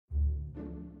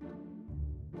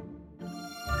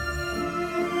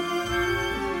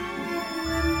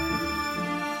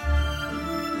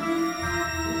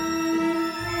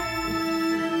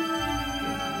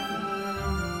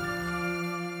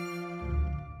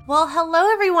Well, hello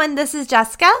everyone. This is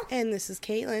Jessica. And this is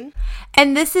Caitlin.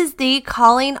 And this is the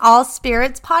Calling All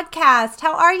Spirits podcast.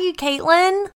 How are you,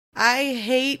 Caitlin? I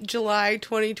hate July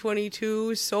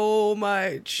 2022 so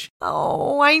much.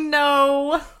 Oh, I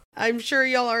know. I'm sure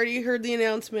y'all already heard the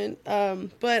announcement,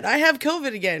 but I have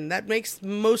COVID again. That makes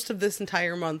most of this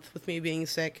entire month with me being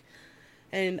sick.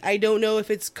 And I don't know if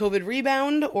it's COVID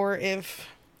rebound or if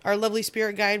our lovely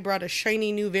spirit guide brought a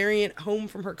shiny new variant home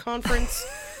from her conference.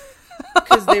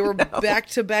 Because they were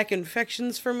back-to-back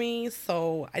infections for me,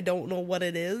 so I don't know what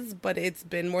it is, but it's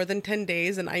been more than 10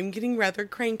 days, and I'm getting rather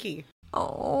cranky.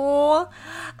 Oh,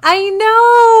 I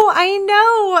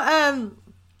know.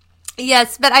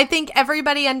 Yes, but I think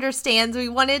everybody understands. We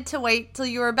wanted to wait till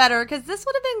you were better, because this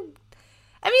would have been,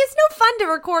 it's no fun to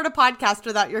record a podcast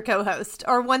without your co-host,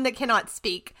 or one that cannot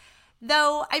speak.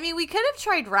 Though, we could have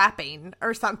tried rapping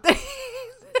or something.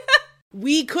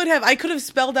 I could have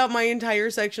spelled out my entire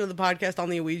section of the podcast on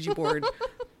the Ouija board.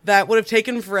 That would have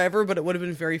taken forever, but it would have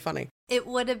been very funny. It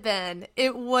would have been.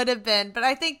 But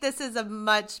I think this is a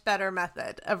much better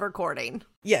method of recording.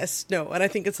 Yes, no, and I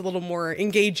think it's a little more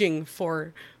engaging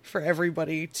for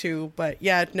everybody too. But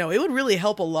yeah, no, it would really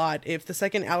help a lot if the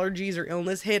second allergies or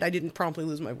illness hit, I didn't promptly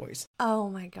lose my voice. Oh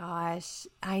my gosh,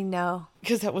 I know.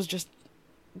 Because that was just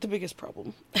the biggest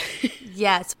problem.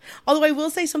 Yes. Although I will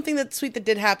say something that's sweet that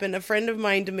did happen. A friend of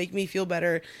mine, to make me feel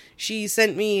better, she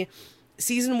sent me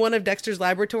season 1 of Dexter's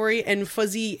Laboratory and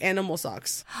fuzzy animal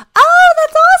socks. Oh,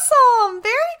 that's awesome.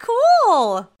 Very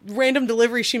cool. Random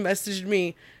delivery, she messaged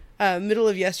me middle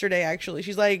of yesterday, actually.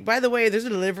 She's like, by the way, there's a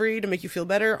delivery to make you feel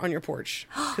better on your porch.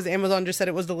 Because Amazon just said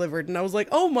it was delivered. And I was like,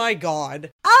 oh my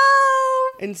God. Oh.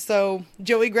 And so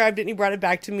Joey grabbed it and he brought it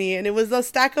back to me. And it was a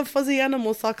stack of fuzzy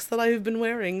animal socks that I've been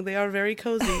wearing. They are very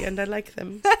cozy and I like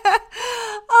them.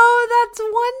 Oh, that's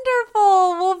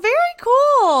wonderful. Well, very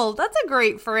cool. That's a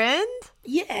great friend.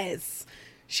 Yes.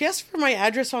 She asked for my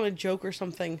address on a joke or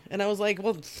something. And I was like,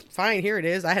 well, fine, here it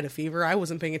is. I had a fever. I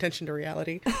wasn't paying attention to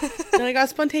reality. And I got a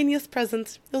spontaneous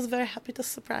present. I was very happy to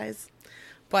surprise.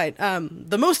 But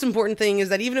the most important thing is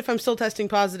that even if I'm still testing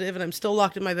positive and I'm still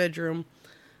locked in my bedroom,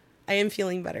 I am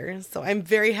feeling better. So I'm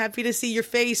very happy to see your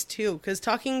face too. Because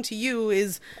talking to you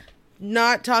is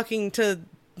not talking to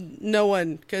no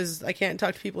one. Because I can't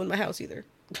talk to people in my house either.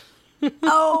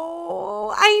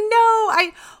 Oh, I know.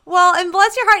 Well, and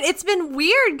bless your heart, it's been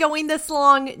weird going this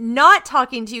long not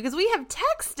talking to you because we have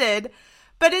texted,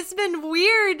 but it's been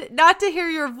weird not to hear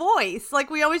your voice. Like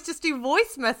we always just do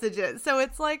voice messages. So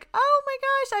it's like, oh my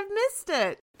gosh, I've missed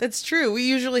it. That's true. We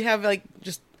usually have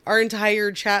just our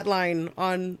entire chat line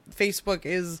on Facebook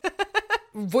is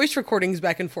voice recordings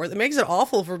back and forth. It makes it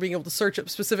awful for being able to search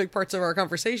up specific parts of our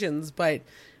conversations, but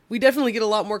we definitely get a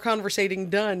lot more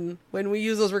conversating done when we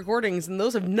use those recordings, and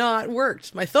those have not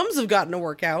worked. My thumbs have gotten a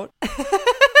workout.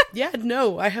 Yeah,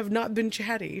 no, I have not been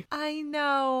chatty. I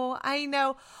know.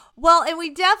 Well, and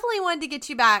we definitely wanted to get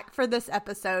you back for this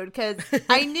episode because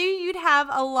I knew you'd have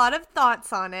a lot of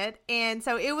thoughts on it, and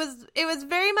so it was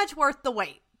very much worth the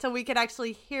wait till we could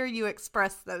actually hear you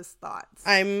express those thoughts.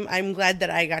 I'm glad that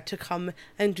I got to come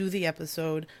and do the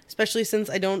episode, especially since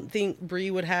I don't think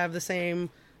Bree would have the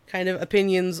same kind of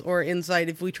opinions or insight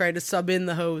if we try to sub in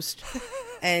the host.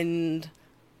 And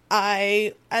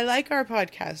I like our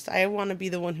podcast. I want to be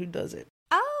the one who does it.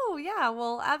 Oh yeah,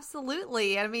 well,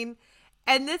 absolutely. And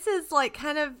this is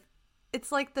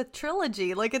it's like the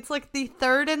trilogy, it's like the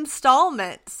third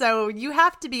installment, so you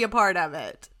have to be a part of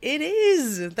it. It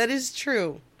is. That is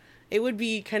true. It would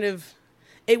be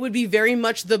very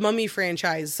much the Mummy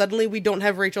franchise. Suddenly we don't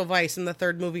have Rachel Weisz in the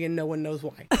third movie and no one knows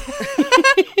why.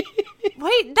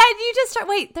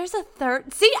 Wait, there's a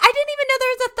third? See, I didn't even know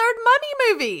there was a third Mummy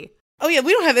movie. Oh yeah,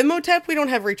 we don't have Imhotep, we don't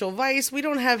have Rachel Weisz, we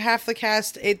don't have half the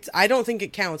cast. I don't think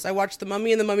it counts. I watched The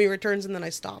Mummy and The Mummy Returns and then I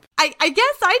stopped. I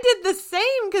guess I did the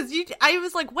same because I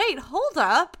was like, wait, hold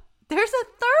up. There's a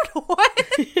third one.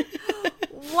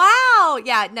 Wow.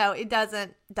 Yeah, no, it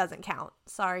doesn't count.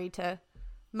 Sorry to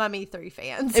Mummy 3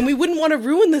 fans. And we wouldn't want to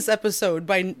ruin this episode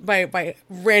by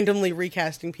randomly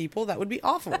recasting people. That would be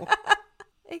awful.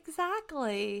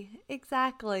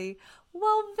 Exactly.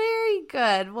 Well, very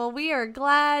good. Well, we are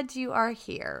glad you are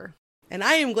here. And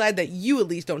I am glad that you at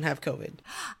least don't have COVID.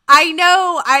 I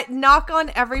know. I knock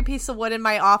on every piece of wood in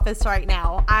my office right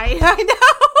now. I know.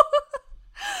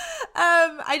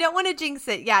 I don't want to jinx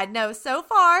it. Yeah, no, so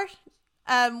far,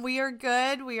 we are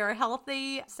good. We are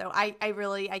healthy. So I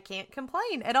can't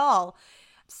complain at all.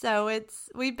 So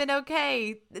we've been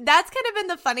okay. That's kind of been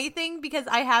the funny thing because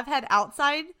I have had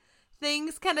outside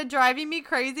things kind of driving me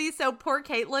crazy. So poor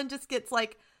Caitlin just gets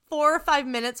 4 or 5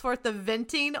 minutes worth of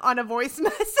venting on a voice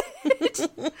message. And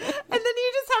then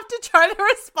you just have to try to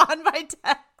respond by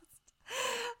text.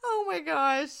 Oh my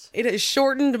gosh. It has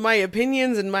shortened my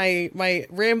opinions and my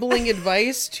rambling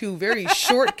advice to very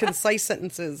short, concise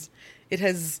sentences. It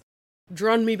has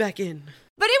drawn me back in.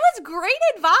 But it was great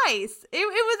advice. It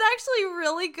was actually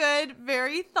really good,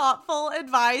 very thoughtful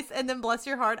advice. And then, bless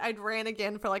your heart, I'd ran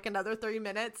again for like another 3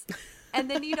 minutes. And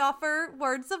then you'd offer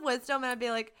words of wisdom, and I'd be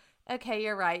like, okay,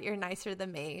 you're right. You're nicer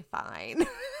than me. Fine.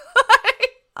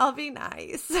 I'll be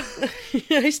nice.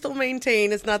 I still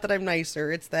maintain it's not that I'm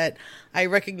nicer. It's that I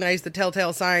recognize the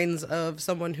telltale signs of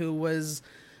someone who was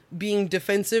being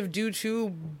defensive due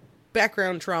to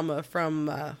background trauma from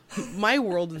my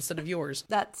world instead of yours.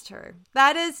 That's true.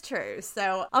 That is true.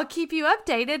 So I'll keep you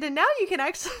updated, and now we can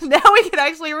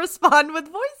actually respond with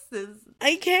voices.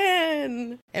 I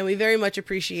can. And we very much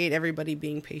appreciate everybody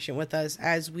being patient with us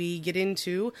as we get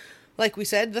into, like we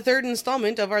said, the third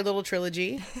installment of our little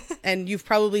trilogy. And you've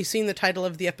probably seen the title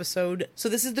of the episode. So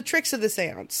this is The Tricks of the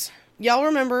Séance. Y'all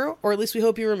remember, or at least we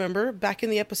hope you remember, back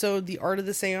in the episode, The Art of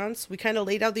the Séance, we kind of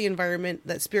laid out the environment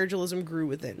that spiritualism grew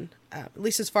within. At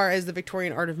least as far as the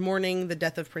Victorian art of mourning, the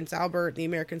death of Prince Albert, the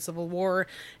American Civil War,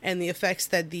 and the effects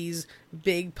that these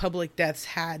big public deaths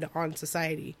had on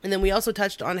society. And then we also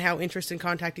touched on how interest in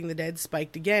contacting the dead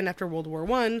spiked again after World War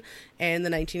I and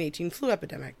the 1918 flu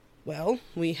epidemic. Well,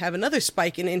 we have another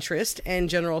spike in interest and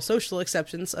general social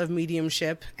acceptance of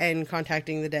mediumship and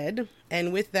contacting the dead.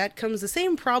 And with that comes the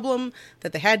same problem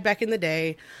that they had back in the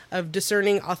day of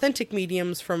discerning authentic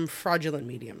mediums from fraudulent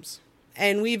mediums.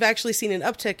 And we've actually seen an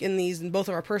uptick in these in both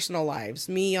of our personal lives.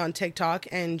 Me on TikTok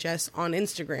and Jess on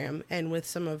Instagram. And with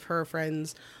some of her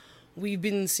friends, we've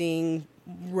been seeing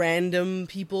random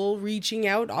people reaching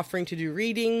out, offering to do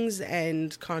readings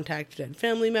and contact dead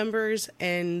family members.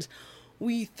 And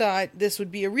we thought this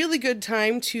would be a really good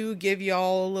time to give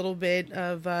y'all a little bit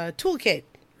of a toolkit,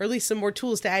 or at least some more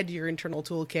tools to add to your internal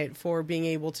toolkit for being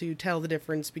able to tell the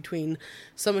difference between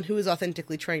someone who is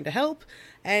authentically trying to help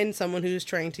and someone who's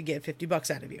trying to get $50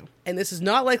 out of you. And this is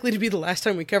not likely to be the last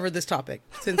time we covered this topic,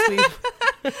 since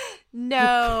we've...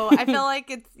 No, I feel like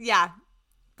it's,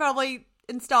 probably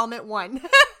installment 1.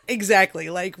 Exactly.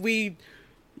 Like, we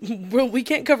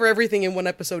can't cover everything in one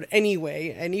episode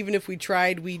anyway, and even if we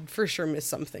tried, we'd for sure miss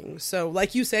something. So,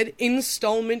 like you said,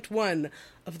 installment 1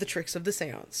 of The Tricks of the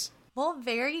Séance. Well,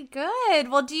 very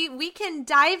good. Well, we can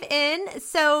dive in.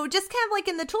 So, just kind of like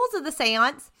in the tools of the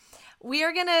séance, we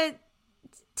are going to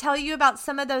tell you about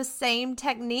some of those same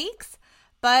techniques,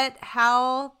 but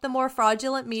how the more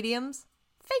fraudulent mediums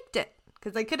faked it,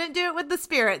 because they couldn't do it with the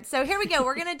spirit. So here we go.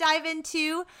 We're going to dive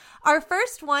into our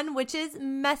first one, which is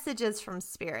messages from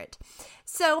spirit.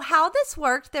 So how this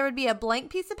worked, there would be a blank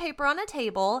piece of paper on a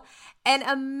table, and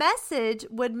a message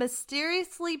would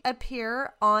mysteriously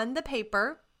appear on the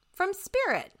paper from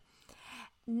spirit.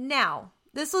 Now,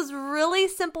 this was really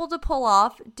simple to pull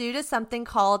off due to something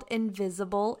called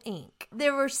invisible ink.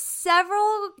 There were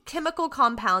several chemical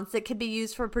compounds that could be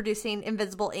used for producing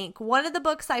invisible ink. One of the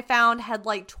books I found had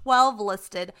like 12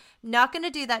 listed. Not going to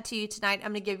do that to you tonight.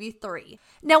 I'm going to give you 3.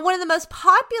 Now, one of the most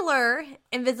popular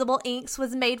invisible inks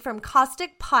was made from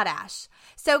caustic potash.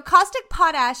 So caustic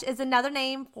potash is another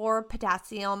name for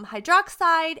potassium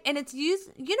hydroxide, and it's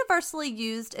universally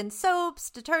used in soaps,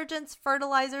 detergents,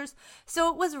 fertilizers, so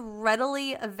it was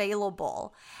readily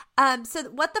available. So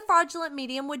what the fraudulent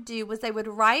medium would do was they would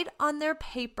write on their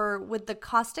paper with the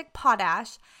caustic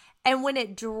potash, and when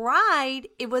it dried,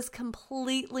 it was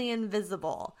completely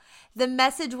invisible. The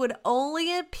message would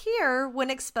only appear when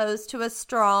exposed to a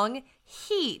strong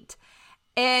heat.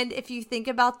 And if you think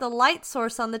about the light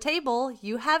source on the table,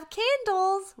 you have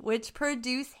candles, which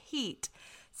produce heat.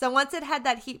 So once it had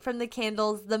that heat from the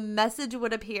candles, the message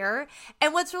would appear.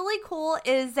 And what's really cool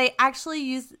is they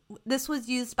actually this was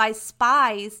used by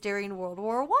spies during World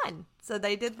War I. So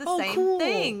they did the same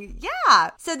thing.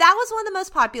 Yeah. So that was one of the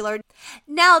most popular.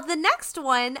 Now, the next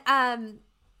one,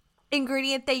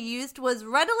 ingredient they used was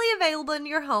readily available in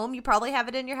your home. You probably have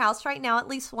it in your house right now, at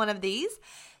least one of these.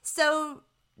 So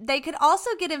they could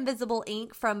also get invisible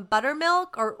ink from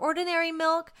buttermilk or ordinary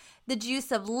milk, the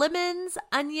juice of lemons,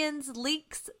 onions,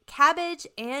 leeks, cabbage,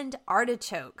 and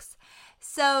artichokes.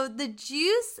 So the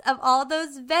juice of all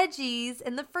those veggies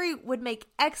and the fruit would make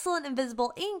excellent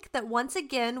invisible ink that once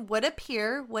again would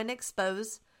appear when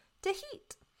exposed to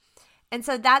heat. And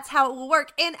so that's how it will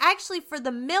work. And actually for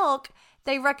the milk,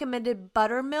 they recommended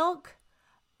buttermilk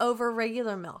over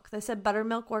regular milk. They said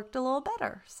buttermilk worked a little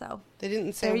better. So they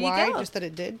didn't say why, just that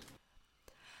it did.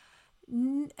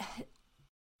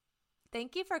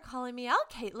 Thank you for calling me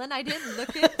out, Caitlin. I didn't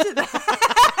look into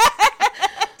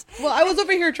that. Well, I was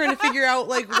over here trying to figure out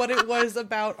like what it was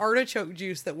about artichoke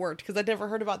juice that worked because I'd never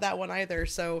heard about that one either.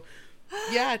 So,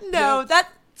 yeah. No,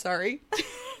 sorry.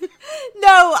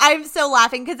 No, I'm so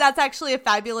laughing because that's actually a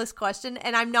fabulous question,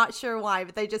 and I'm not sure why,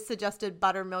 but they just suggested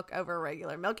buttermilk over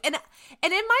regular milk. And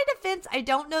in my defense, I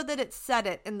don't know that it said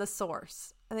it in the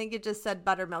source. I think it just said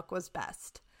buttermilk was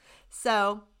best.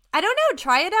 So I don't know.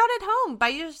 Try it out at home. Buy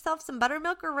yourself some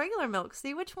buttermilk or regular milk.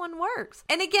 See which one works.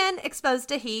 And again, exposed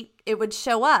to heat, it would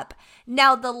show up.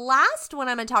 Now, the last one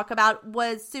I'm going to talk about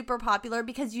was super popular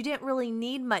because you didn't really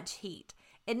need much heat.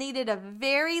 It needed a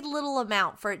very little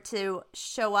amount for it to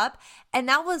show up, and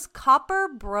that was copper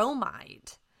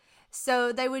bromide.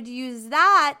 So they would use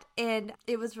that, and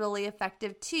it was really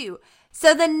effective too.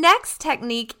 So the next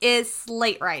technique is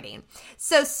slate writing.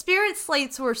 So spirit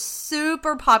slates were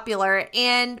super popular,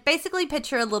 and basically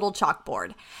picture a little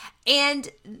chalkboard.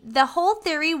 And the whole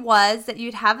theory was that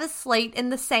you'd have a slate in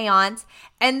the seance,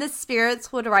 and the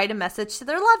spirits would write a message to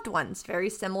their loved ones, very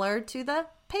similar to the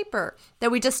paper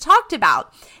that we just talked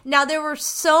about. Now, there were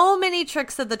so many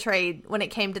tricks of the trade when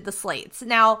it came to the slates.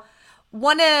 Now,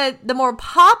 one of the more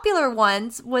popular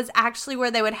ones was actually where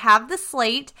they would have the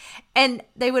slate and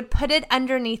they would put it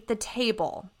underneath the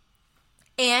table.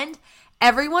 And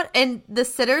the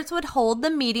sitters would hold the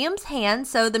medium's hand.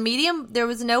 So the medium, there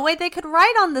was no way they could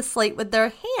write on the slate with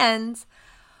their hands,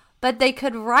 but they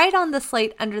could write on the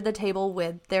slate under the table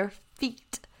with their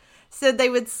feet. So they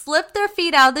would slip their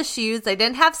feet out of the shoes. They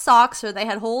didn't have socks, or they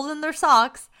had holes in their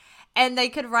socks, and they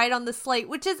could write on the slate,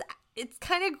 which is, it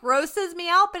kind of grosses me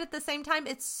out, but at the same time,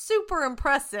 it's super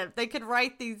impressive. They could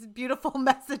write these beautiful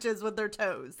messages with their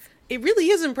toes. It really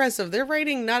is impressive. They're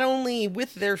writing not only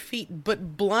with their feet,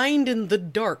 but blind in the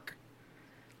dark.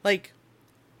 Like,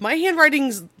 my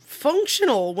handwriting's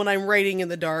functional when I'm writing in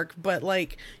the dark, but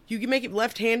like, you can make it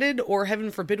left-handed or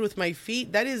heaven forbid with my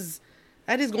feet. That is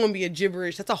going to be a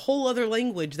gibberish. That's a whole other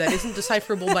language that isn't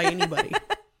decipherable by anybody.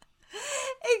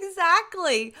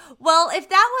 Exactly. Well, if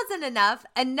that wasn't enough,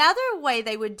 another way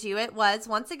they would do it was,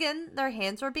 once again, their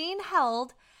hands were being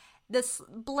held. This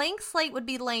blank slate would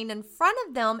be laying in front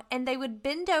of them, and they would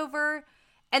bend over,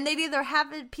 and they'd either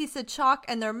have a piece of chalk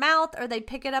in their mouth, or they'd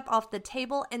pick it up off the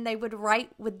table, and they would write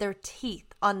with their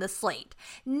teeth on the slate.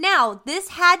 Now, this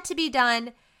had to be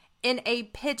done in a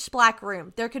pitch black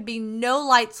room. There could be no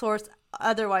light source.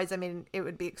 Otherwise, I mean, it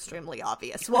would be extremely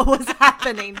obvious what was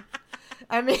happening.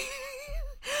 I mean,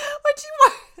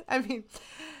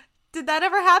 did that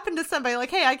ever happen to somebody?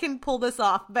 Like, hey, I can pull this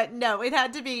off. But no, it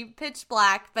had to be pitch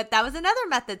black. But that was another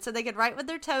method. So they could write with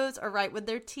their toes or write with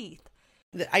their teeth.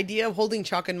 The idea of holding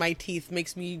chalk in my teeth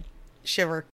makes me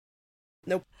shiver.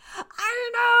 Nope.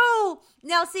 I know.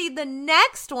 Now, see, the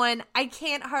next one, I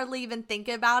can't hardly even think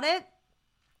about it,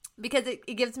 because it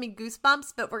gives me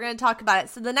goosebumps, but we're going to talk about it.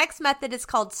 So the next method is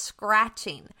called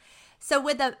scratching. So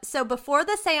before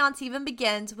the seance even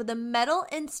begins, with a metal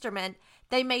instrument,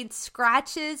 they made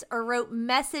scratches or wrote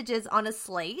messages on a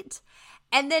slate.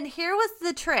 And then here was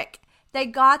the trick. They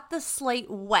got the slate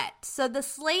wet. So the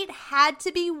slate had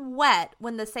to be wet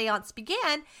when the seance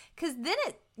began, because then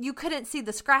you couldn't see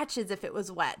the scratches if it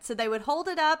was wet. So they would hold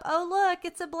it up. Oh, look,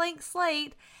 it's a blank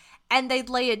slate. And they'd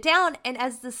lay it down, and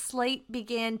as the slate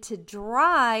began to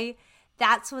dry,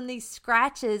 that's when these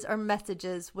scratches or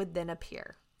messages would then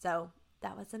appear. So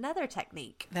that was another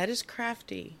technique. That is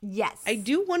crafty. Yes. I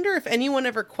do wonder if anyone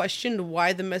ever questioned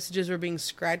why the messages were being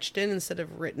scratched in instead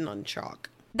of written on chalk.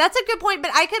 That's a good point,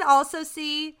 but I could also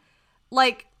see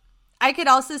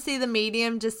the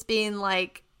medium just being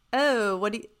like, oh,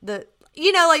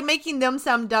 like making them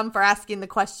sound dumb for asking the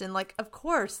question. Like, of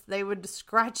course, they would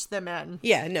scratch them in.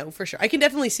 Yeah, no, for sure. I can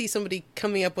definitely see somebody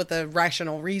coming up with a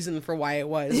rational reason for why it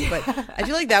was, but I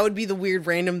feel like that would be the weird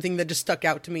random thing that just stuck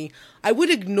out to me. I would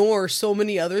ignore so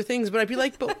many other things, but I'd be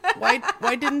like, but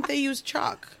why didn't they use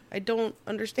chalk? I don't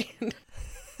understand.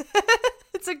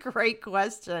 It's a great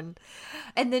question.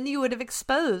 And then you would have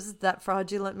exposed that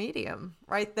fraudulent medium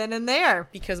right then and there.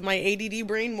 Because my ADD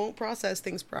brain won't process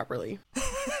things properly.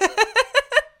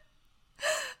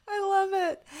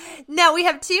 Now we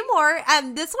have two more.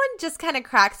 This one just kind of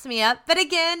cracks me up. But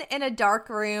again, in a dark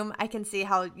room, I can see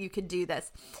how you could do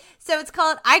this. So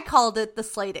I called it the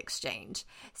slate exchange.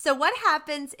 So what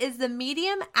happens is the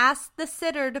medium asks the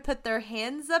sitter to put their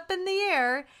hands up in the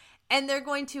air, and they're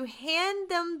going to hand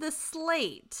them the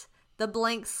slate, the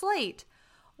blank slate.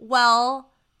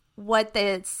 Well, what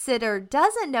the sitter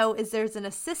doesn't know is there's an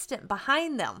assistant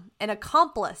behind them, an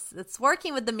accomplice that's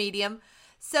working with the medium.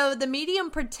 So the medium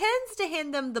pretends to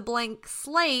hand them the blank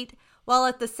slate, while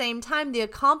at the same time, the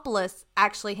accomplice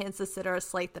actually hands the sitter a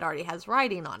slate that already has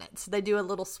writing on it. So they do a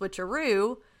little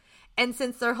switcheroo, And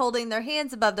since they're holding their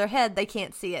hands above their head, they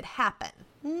can't see it happen.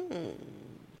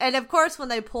 And of course, when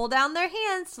they pull down their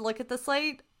hands to look at the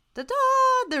slate,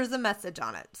 ta-da, there's a message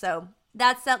on it. So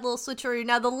that's that little switcheroo.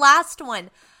 Now, the last one.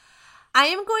 I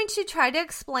am going to try to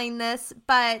explain this,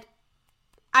 but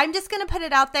I'm just going to put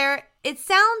it out there. It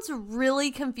sounds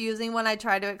really confusing when I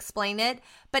try to explain it,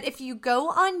 but if you go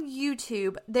on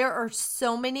YouTube, there are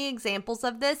so many examples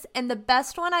of this, and the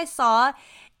best one I saw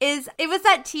is, it was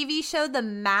that TV show, The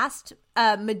Masked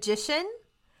Magician,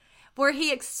 where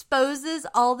he exposes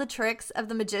all the tricks of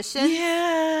the magician.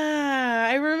 Yeah,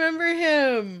 I remember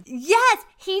him. Yes,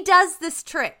 he does this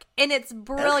trick, and it's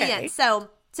brilliant. Okay. So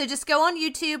just go on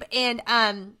YouTube, and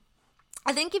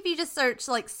I think if you just search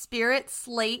like spirit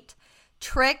slate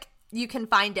trick, you can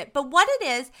find it. But what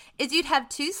it is you'd have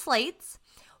two slates.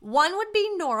 One would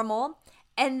be normal,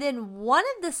 and then one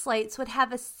of the slates would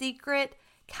have a secret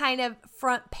kind of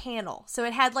front panel. So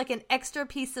it had like an extra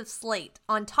piece of slate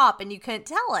on top, and you couldn't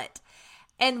tell it.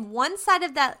 And one side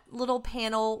of that little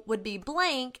panel would be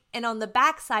blank, and on the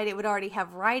back side, it would already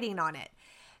have writing on it.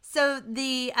 So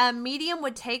the medium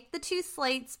would take the two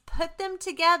slates, put them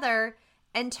together,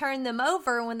 and turn them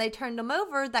over. When they turned them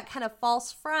over, that kind of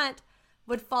false front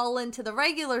would fall into the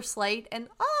regular slate, and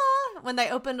when they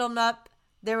opened them up,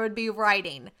 there would be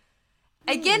writing.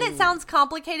 Again, it sounds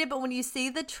complicated, but when you see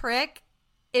the trick,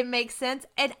 it makes sense.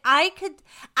 And I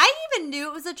even knew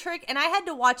it was a trick, and I had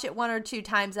to watch it 1 or 2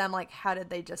 times. And I'm like, how did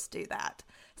they just do that?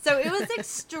 So it was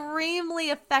extremely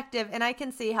effective, and I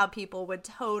can see how people would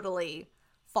totally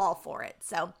fall for it.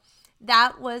 So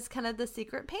that was kind of the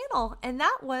secret panel, and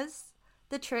that was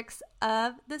the tricks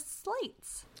of the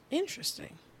slates.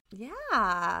 Interesting.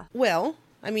 Yeah. Well,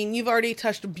 I mean, you've already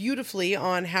touched beautifully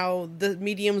on how the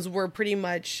mediums were pretty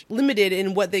much limited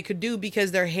in what they could do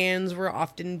because their hands were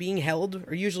often being held,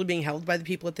 or usually being held, by the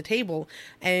people at the table.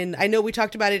 And I know we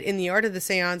talked about it in the art of the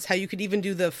seance, how you could even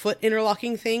do the foot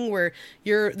interlocking thing where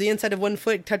the inside of one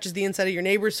foot touches the inside of your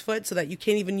neighbor's foot so that you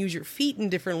can't even use your feet in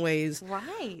different ways.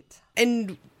 Right.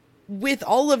 And with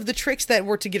all of the tricks that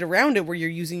were to get around it, where you're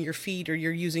using your feet or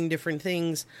you're using different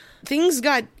things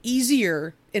got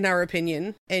easier, in our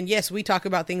opinion. And yes, we talk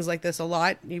about things like this a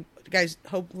lot. You guys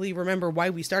hopefully remember why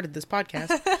we started this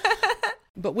podcast.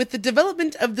 But with the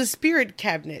development of the spirit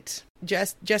cabinet,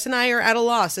 Jess and I are at a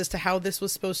loss as to how this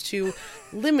was supposed to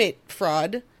limit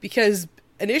fraud, because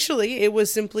initially it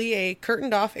was simply a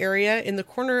curtained off area in the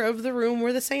corner of the room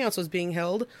where the seance was being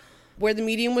held, where the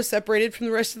medium was separated from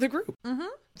the rest of the group. Mm-hmm.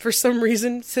 For some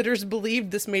reason, sitters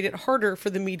believed this made it harder for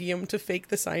the medium to fake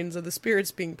the signs of the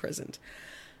spirits being present.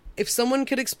 If someone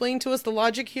could explain to us the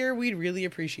logic here, we'd really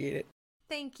appreciate it.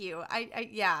 Thank you. You're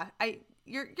putting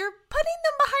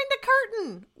them behind a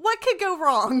curtain. What could go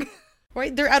wrong?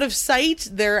 Right? They're out of sight.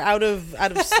 They're out of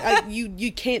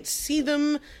you can't see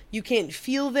them. You can't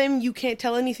feel them. You can't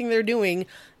tell anything they're doing.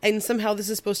 And somehow this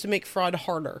is supposed to make fraud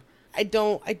harder. I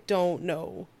don't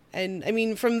know. And I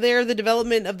mean, from there, the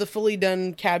development of the fully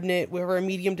done cabinet, where a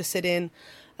medium to sit in,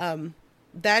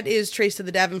 that is traced to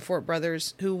the Davenport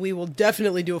brothers, who we will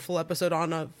definitely do a full episode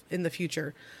on in the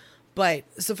future. But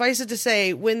suffice it to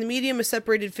say, when the medium is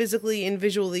separated physically and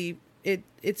visually,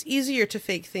 it's easier to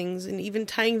fake things, and even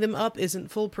tying them up isn't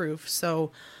foolproof.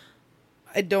 So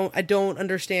I don't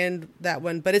understand that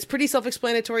one, but it's pretty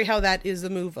self-explanatory how that is the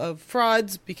move of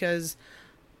frauds, because,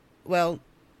 well,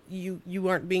 you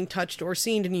aren't being touched or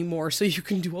seen anymore, so you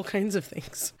can do all kinds of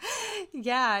things.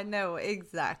 Yeah, no,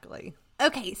 exactly.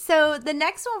 Okay, so the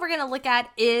next one we're going to look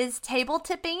at is table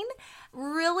tipping.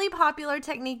 Really popular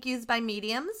technique used by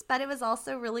mediums, but it was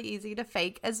also really easy to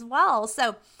fake as well.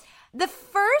 So the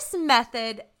first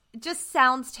method just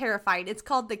sounds terrifying. It's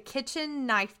called the kitchen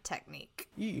knife technique.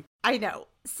 Yeah. I know.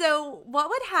 So what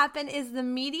would happen is the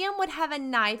medium would have a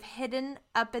knife hidden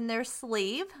up in their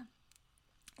sleeve.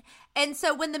 And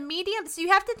so when the medium, so you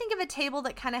have to think of a table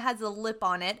that kind of has a lip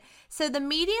on it. So the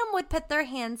medium would put their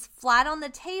hands flat on the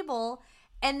table,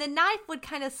 and the knife would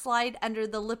kind of slide under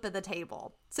the lip of the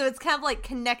table. So it's kind of like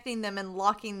connecting them and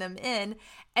locking them in.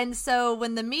 And so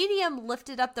when the medium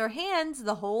lifted up their hands,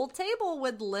 the whole table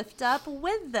would lift up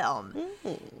with them.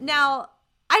 Mm-hmm. Now,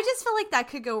 I just feel like that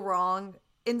could go wrong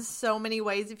in so many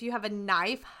ways if you have a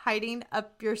knife hiding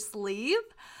up your sleeve.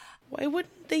 Why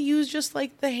wouldn't they use just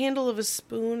like the handle of a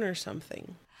spoon or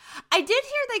something? I did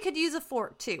hear they could use a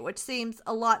fork too, which seems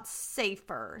a lot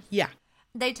safer. Yeah.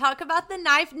 They talk about the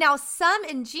knife. Now, some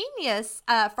ingenious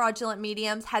fraudulent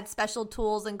mediums had special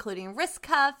tools, including wrist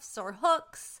cuffs or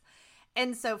hooks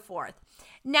and so forth.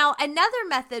 Now, another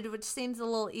method, which seems a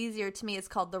little easier to me, is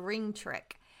called the ring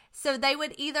trick. So they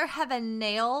would either have a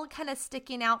nail kind of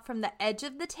sticking out from the edge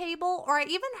of the table, or I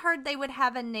even heard they would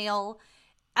have a nail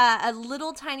a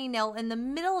little tiny nail in the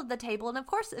middle of the table. And of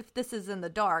course, if this is in the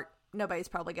dark, nobody's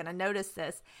probably going to notice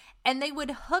this. And they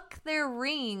would hook their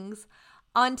rings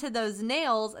onto those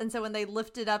nails. And so when they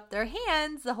lifted up their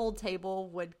hands, the whole table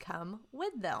would come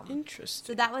with them. Interesting.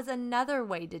 So that was another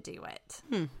way to do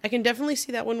it. I can definitely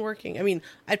see that one working. I mean,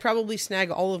 I'd probably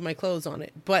snag all of my clothes on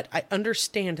it, but I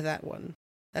understand that one.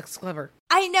 That's clever.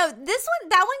 I know. That one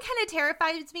kind of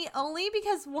terrifies me only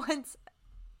because once...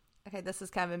 Okay, this is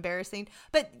kind of embarrassing,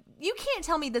 but you can't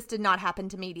tell me this did not happen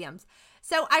to mediums.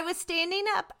 So I was standing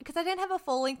up, because I didn't have a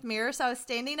full-length mirror, so I was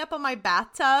standing up on my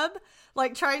bathtub,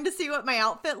 like trying to see what my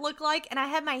outfit looked like, and I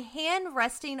had my hand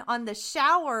resting on the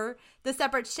shower, the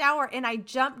separate shower, and I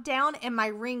jumped down and my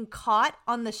ring caught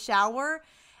on the shower,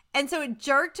 and so it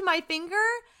jerked my finger,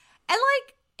 and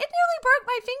like, it nearly broke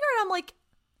my finger, and I'm like,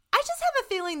 I just have a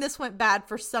feeling this went bad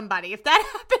for somebody. If that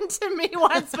happened to me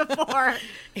once before.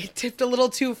 It tipped a little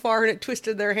too far and it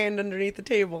twisted their hand underneath the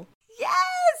table.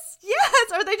 Yes.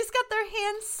 Or they just got their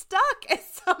hand stuck at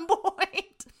some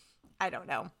point. I don't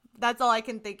know. That's all I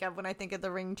can think of when I think of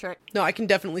the ring trick. No, I can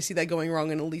definitely see that going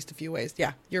wrong in at least a few ways.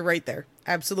 Yeah, you're right there.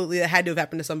 Absolutely. That had to have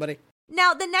happened to somebody.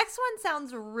 Now, the next one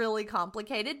sounds really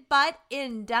complicated, but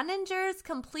in Dunninger's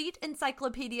Complete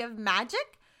Encyclopedia of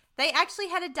Magic, they actually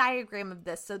had a diagram of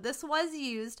this, so this was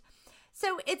used.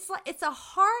 So it's a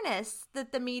harness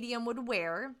that the medium would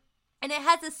wear, and it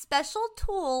has a special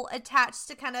tool attached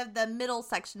to kind of the middle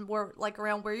section, where like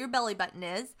around where your belly button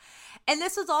is. And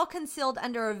this was all concealed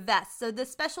under a vest. So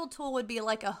this special tool would be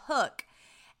like a hook.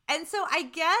 And so I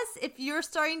guess if you're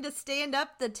starting to stand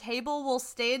up, the table will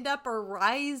stand up or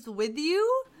rise with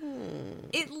you.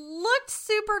 It looked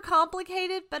super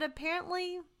complicated, but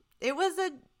apparently it was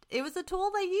a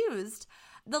tool they used.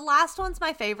 The last one's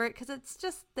my favorite because it's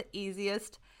just the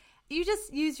easiest. You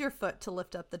just use your foot to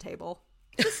lift up the table.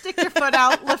 Just stick your foot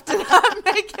out, lift it up,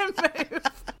 make it move.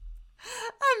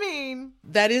 I mean...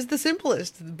 That is the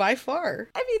simplest, by far.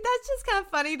 I mean, that's just kind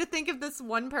of funny to think of this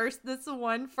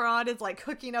one fraud is like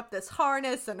hooking up this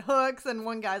harness and hooks, and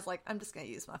one guy's like, I'm just going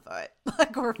to use my foot.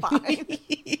 Like, we're fine.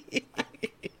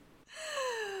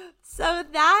 So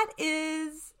that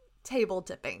is table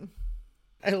tipping.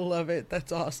 I love it.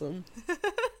 That's awesome.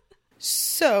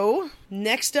 So,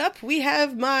 next up, we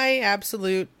have my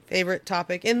absolute favorite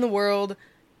topic in the world,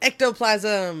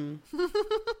 ectoplasm.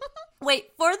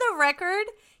 Wait, for the record,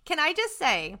 can I just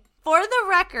say, for the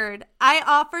record, I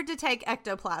offered to take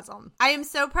ectoplasm. I am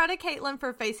so proud of Caitlin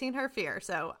for facing her fear,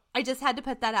 so I just had to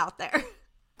put that out there.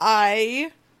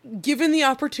 Given the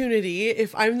opportunity,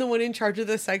 if I'm the one in charge of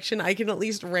this section, I can at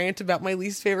least rant about my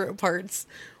least favorite parts.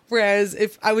 Whereas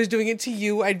if I was doing it to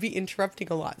you, I'd be interrupting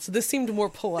a lot. So this seemed more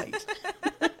polite.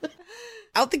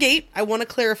 Out the gate, I want to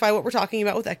clarify what we're talking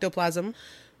about with ectoplasm.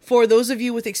 For those of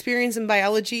you with experience in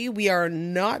biology, we are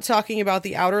not talking about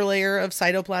the outer layer of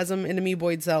cytoplasm in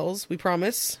amoeboid cells. We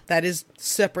promise. That is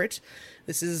separate.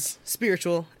 This is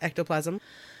spiritual ectoplasm.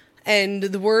 And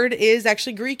the word is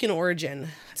actually Greek in origin.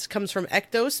 It comes from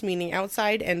ektos, meaning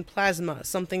outside, and plasma,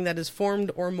 something that is formed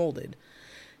or molded.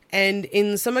 And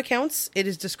in some accounts, it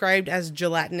is described as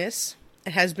gelatinous.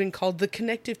 It has been called the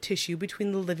connective tissue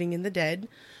between the living and the dead,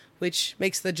 which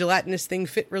makes the gelatinous thing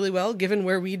fit really well, given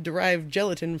where we derive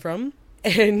gelatin from.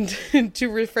 And to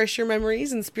refresh your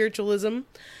memories in spiritualism,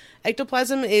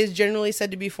 ectoplasm is generally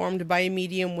said to be formed by a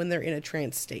medium when they're in a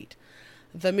trance state.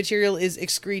 The material is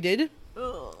excreted,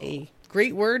 a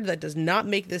great word that does not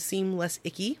make this seem less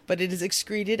icky, but it is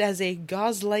excreted as a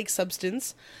gauze-like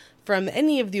substance from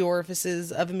any of the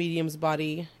orifices of a medium's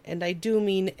body, and I do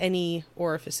mean any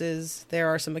orifices. There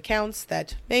are some accounts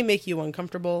that may make you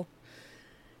uncomfortable,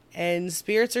 and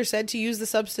spirits are said to use the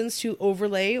substance to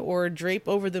overlay or drape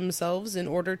over themselves in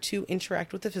order to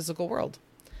interact with the physical world.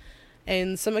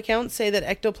 And some accounts say that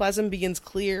ectoplasm begins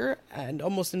clear and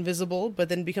almost invisible, but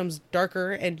then becomes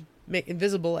darker and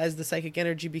invisible as the psychic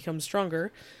energy becomes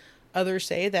stronger. Others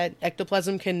say that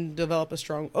ectoplasm can develop a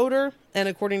strong odor, and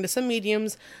according to some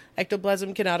mediums,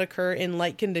 ectoplasm cannot occur in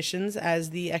light conditions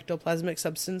as the ectoplasmic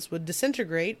substance would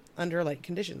disintegrate under light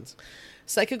conditions.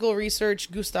 Psychical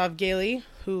research, Gustav Gailey,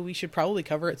 who we should probably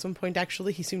cover at some point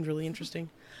actually, he seemed really interesting.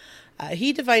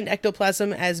 He defined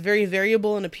ectoplasm as very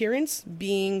variable in appearance,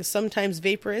 being sometimes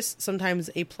vaporous, sometimes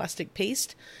a plastic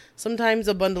paste, sometimes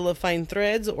a bundle of fine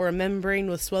threads or a membrane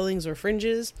with swellings or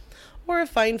fringes, or a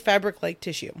fine fabric-like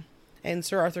tissue. And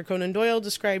Sir Arthur Conan Doyle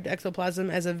described ectoplasm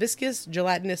as a viscous,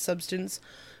 gelatinous substance,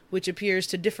 which appears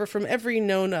to differ from every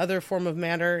known other form of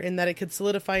matter in that it could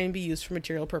solidify and be used for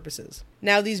material purposes.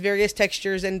 Now, these various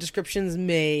textures and descriptions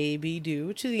may be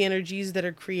due to the energies that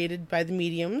are created by the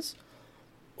mediums,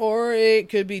 Or it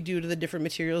could be due to the different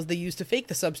materials they use to fake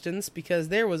the substance, because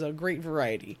there was a great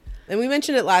variety. And we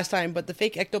mentioned it last time, but the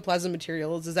fake ectoplasm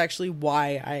materials is actually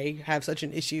why I have such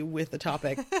an issue with the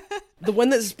topic. The one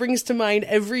that springs to mind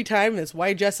every time, that's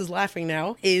why Jess is laughing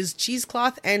now, is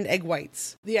cheesecloth and egg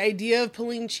whites. The idea of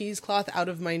pulling cheesecloth out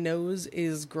of my nose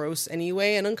is gross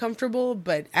anyway and uncomfortable,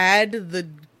 but add the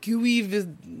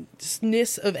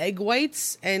gooey-ness of egg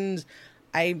whites and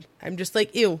I'm just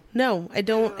like, ew, no, I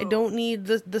don't need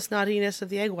the snottiness of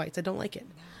the egg whites. I don't like it.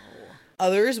 No.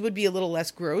 Others would be a little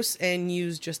less gross and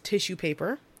use just tissue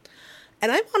paper.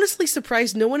 And I'm honestly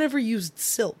surprised no one ever used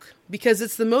silk, because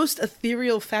it's the most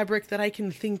ethereal fabric that I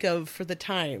can think of for the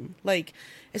time. Like,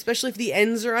 especially if the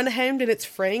ends are unhemmed and it's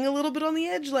fraying a little bit on the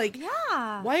edge. Like,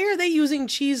 yeah. Why are they using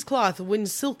cheesecloth when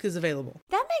silk is available?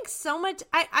 That makes so much...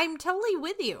 I'm totally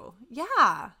with you.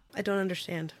 Yeah. I don't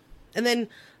understand. And then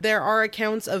there are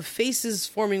accounts of faces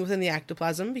forming within the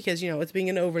ectoplasm because, it's being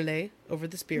an overlay over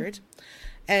the spirit.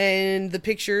 Mm-hmm. And the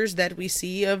pictures that we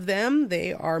see of them,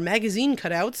 they are magazine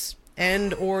cutouts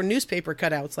and or newspaper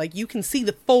cutouts. Like, you can see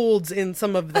the folds in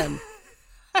some of them.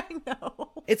 I know.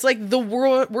 It's like the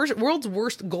world's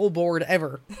worst goal board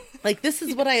ever. Like, this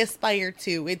is what I aspire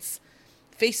to. It's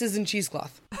faces and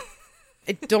cheesecloth.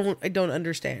 I don't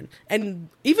understand. And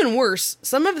even worse,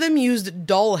 some of them used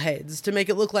doll heads to make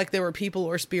it look like there were people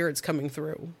or spirits coming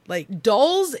through. Like,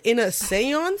 dolls in a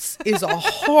seance is a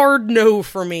hard no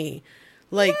for me.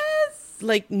 Like, yes.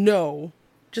 Like, no.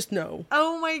 Just no.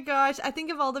 Oh my gosh. I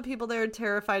think of all the people that are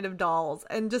terrified of dolls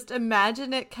and just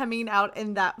imagine it coming out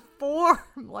in that form.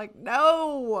 Like,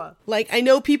 no. Like, I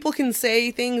know people can say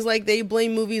things like they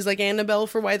blame movies like Annabelle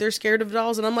for why they're scared of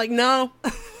dolls. And I'm like, no.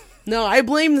 No, I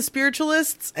blame the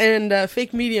spiritualists and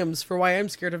fake mediums for why I'm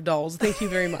scared of dolls. Thank you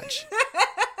very much.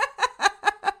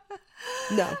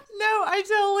 No, I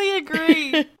totally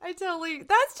agree.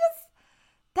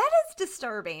 That is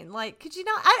disturbing. Like, could you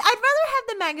not? I'd rather have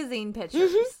the magazine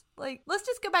pictures. Mm-hmm. Like, let's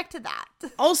just go back to that.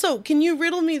 Also, can you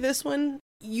riddle me this one?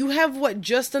 You have,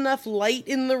 just enough light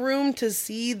in the room to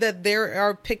see that there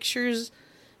are pictures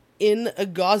in a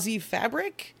gauzy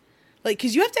fabric? Like,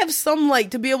 because you have to have some light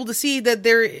to be able to see that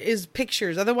there is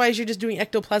pictures. Otherwise, you're just doing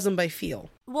ectoplasm by feel.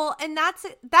 Well, and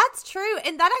that's true.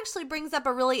 And that actually brings up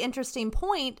a really interesting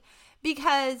point,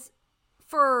 because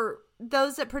for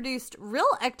those that produced real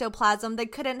ectoplasm, they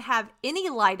couldn't have any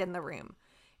light in the room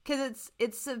because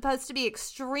it's supposed to be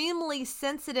extremely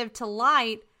sensitive to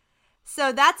light.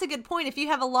 So that's a good point. If you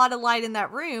have a lot of light in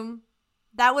that room,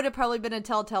 that would have probably been a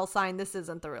telltale sign this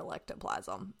isn't the real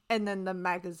ectoplasm. And then the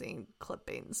magazine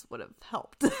clippings would have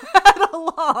helped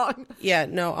along. Yeah,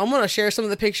 no, I'm going to share some of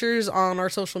the pictures on our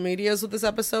social medias with this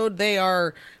episode. They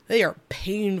are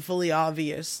painfully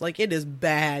obvious. Like, it is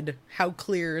bad how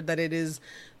clear that it is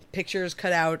pictures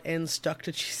cut out and stuck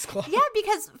to cheesecloth. Yeah,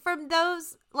 because from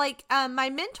those, like, my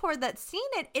mentor that's seen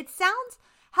it, it sounds...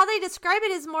 How they describe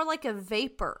it is more like a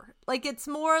vapor. Like, it's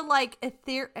more like I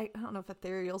don't know if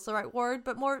ethereal is the right word,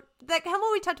 but more like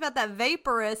how we talked about that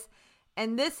vaporous,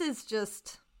 and this is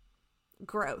just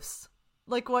gross.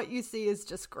 Like, what you see is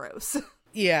just gross.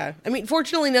 Yeah. I mean,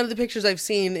 fortunately, none of the pictures I've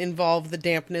seen involve the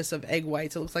dampness of egg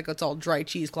whites. It looks like it's all dry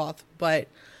cheesecloth. But,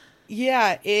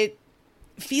 yeah,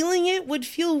 feeling it would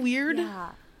feel weird.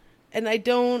 Yeah. And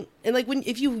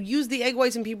if you use the egg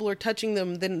whites and people are touching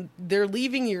them, then they're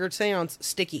leaving your seance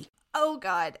sticky. Oh,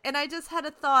 God. And I just had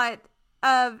a thought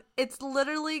of it's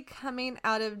literally coming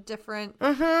out of different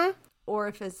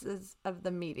orifices of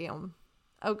the medium.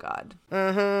 Oh, God.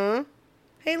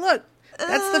 Hey, look.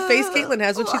 That's the face Caitlin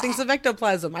has when she thinks of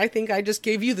ectoplasm. I think I just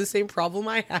gave you the same problem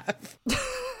I have. I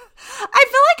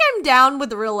feel like I'm down with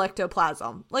the real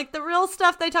ectoplasm. Like, the real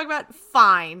stuff they talk about,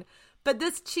 fine. But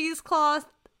this cheesecloth...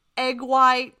 egg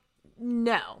white,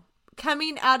 no.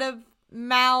 Coming out of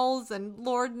mouths and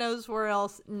Lord knows where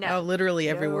else, no. Oh, literally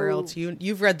everywhere else.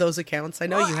 You've read those accounts. I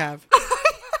know you have.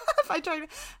 I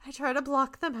try to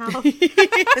block them out.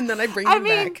 And then I bring them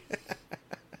back.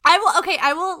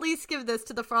 I will at least give this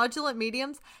to the fraudulent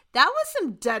mediums. That was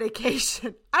some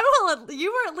dedication.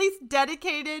 You were at least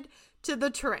dedicated to the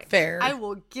trick. Fair. I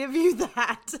will give you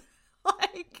that.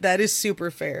 That is super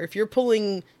fair. If you're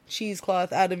pulling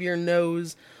cheesecloth out of your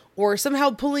nose or somehow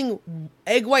pulling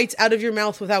egg whites out of your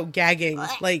mouth without gagging,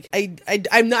 like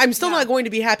I'm still not going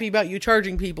to be happy about you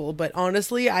charging people, but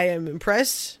honestly, I am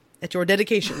impressed at your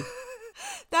dedication.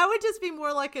 That would just be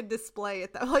more like a display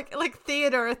at that, like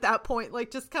theater at that point.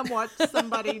 Like, just come watch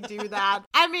somebody do that.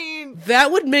 I mean,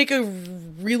 that would make a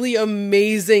really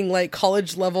amazing, like,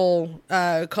 college level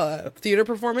theater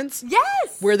performance.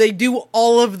 Yes, where they do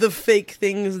all of the fake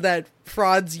things that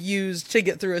frauds use to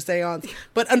get through a seance,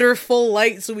 but under full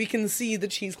light, so we can see the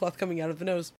cheesecloth coming out of the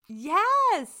nose.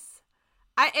 Yes.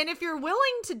 And if you're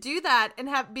willing to do that and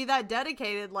be that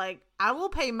dedicated, like, I will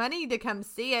pay money to come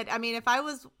see it. I mean, if I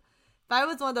was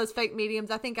one of those fake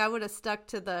mediums, I think I would have stuck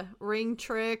to the ring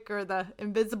trick or the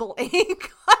invisible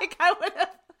ink. Like, I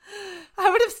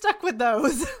would have stuck with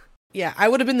those. Yeah, I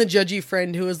would have been the judgy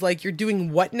friend who was like, you're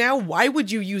doing what now? Why would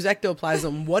you use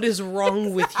ectoplasm? What is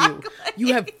wrong with you?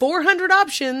 You have 400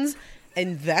 options,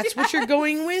 and that's what you're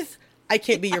going with? I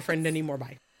can't be your friend anymore.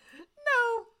 Bye.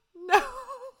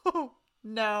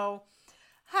 No.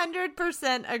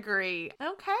 100% agree.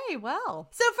 Okay, well.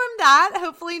 So from that,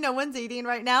 hopefully no one's eating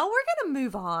right now. We're going to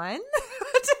move on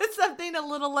to something a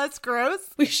little less gross.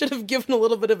 We should have given a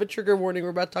little bit of a trigger warning. We're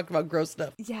about to talk about gross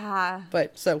stuff. Yeah.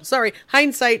 But so, sorry.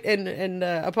 Hindsight and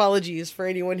apologies for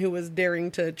anyone who was daring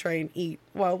to try and eat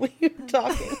while we were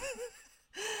talking.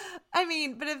 I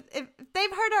mean, but if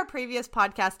they've heard our previous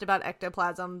podcast about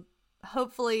ectoplasm,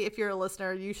 hopefully if you're a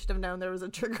listener, you should have known there was a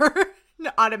trigger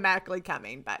automatically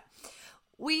coming. But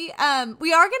we are going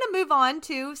to move on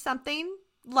to something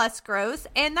less gross,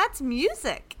 and that's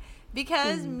music,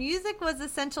 because music was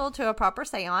essential to a proper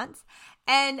seance,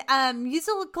 and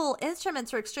musical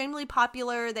instruments were extremely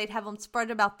popular. They'd have them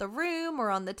spread about the room or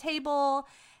on the table,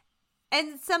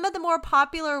 and some of the more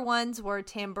popular ones were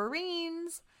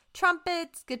tambourines,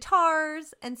 trumpets,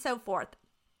 guitars, and so forth.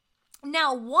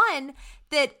 Now, one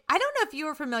that I don't know if you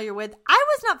were familiar with, I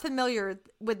was not familiar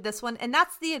with this one, and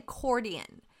that's the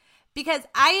accordion. Because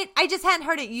I just hadn't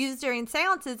heard it used during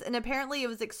seances, and apparently it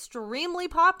was extremely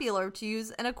popular to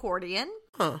use an accordion.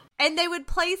 Huh. And they would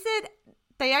place it,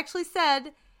 they actually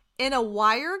said, in a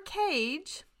wire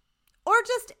cage, or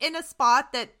just in a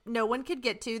spot that no one could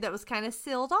get to that was kind of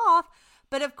sealed off.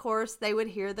 But of course, they would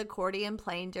hear the accordion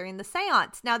playing during the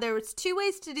seance. Now, there was two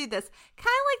ways to do this, kind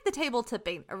of like the table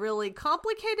tipping, a really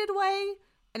complicated way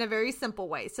and a very simple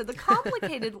way. So the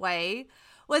complicated way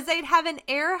was they'd have an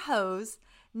air hose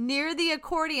near the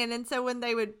accordion, and so when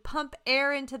they would pump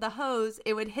air into the hose,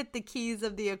 it would hit the keys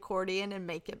of the accordion and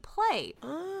make it play.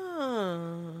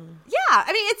 Oh. Yeah,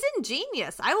 I mean, it's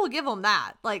ingenious. I will give them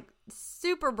that. Like,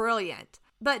 super brilliant.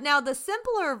 But now the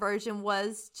simpler version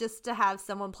was just to have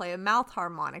someone play a mouth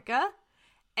harmonica.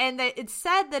 And it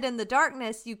said that in the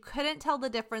darkness, you couldn't tell the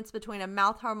difference between a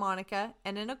mouth harmonica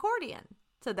and an accordion.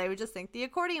 So they would just think the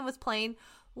accordion was playing.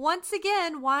 Once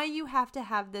again, why you have to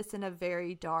have this in a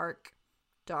very dark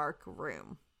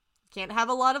room. Can't have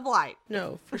a lot of light.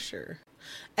 No, for sure.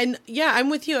 And yeah, I'm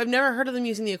with you. I've never heard of them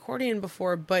using the accordion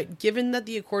before, but given that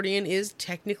the accordion is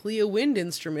technically a wind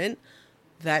instrument,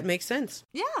 that makes sense.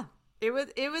 Yeah. It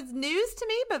was news to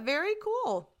me, but very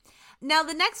cool. Now,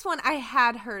 the next one I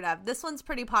had heard of. This one's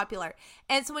pretty popular.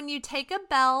 And it's when you take a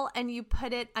bell and you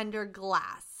put it under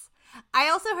glass. I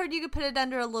also heard you could put it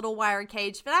under a little wire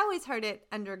cage, but I always heard it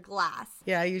under glass.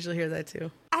 Yeah, I usually hear that too.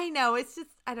 I know. It's just,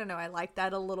 I don't know. I like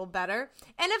that a little better.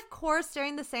 And of course,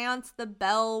 during the seance, the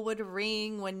bell would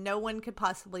ring when no one could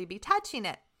possibly be touching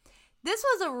it. This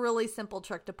was a really simple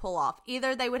trick to pull off.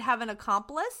 Either they would have an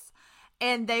accomplice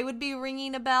and they would be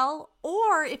ringing a bell,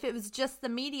 or if it was just the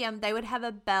medium, they would have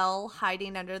a bell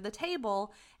hiding under the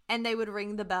table and they would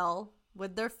ring the bell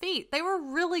with their feet. They were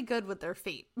really good with their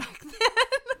feet back then.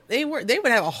 They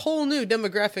would have a whole new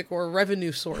demographic or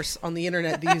revenue source on the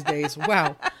internet these days.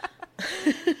 Wow.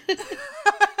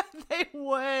 They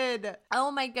would. Oh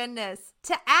my goodness.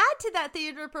 To add to that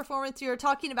theater performance you were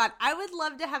talking about, I would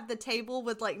love to have the table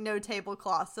with like no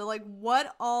tablecloth. So like,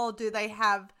 what all do they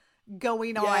have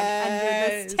going on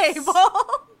under this table?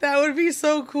 That would be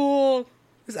so cool.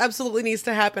 This absolutely needs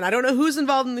to happen. I don't know who's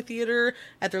involved in the theater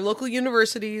at their local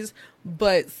universities,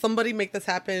 but somebody make this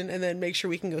happen and then make sure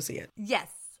we can go see it. Yes,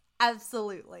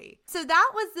 absolutely. So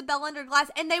that was the bell under glass.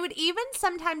 And they would even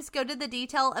sometimes go to the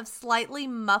detail of slightly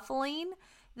muffling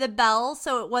the bell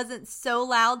so it wasn't so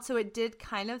loud, so it did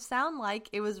kind of sound like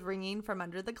it was ringing from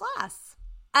under the glass.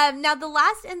 Now, the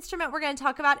last instrument we're going to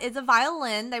talk about is a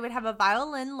violin. They would have a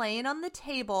violin laying on the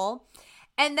table,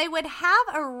 and they would have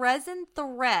a resin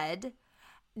thread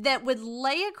that would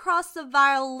lay across the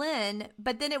violin,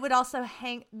 but then it would also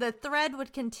hang, the thread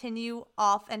would continue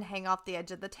off and hang off the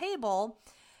edge of the table.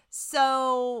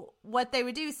 So what they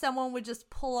would do, someone would just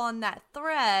pull on that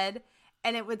thread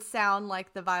and it would sound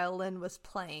like the violin was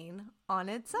playing on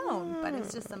its own, but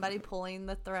it's just somebody pulling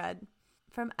the thread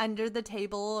from under the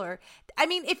table. Or, I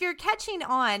mean, if you're catching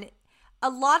on, a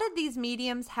lot of these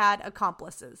mediums had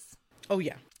accomplices. Oh,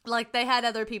 yeah. Like, they had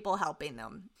other people helping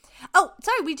them. Oh,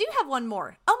 sorry, we do have one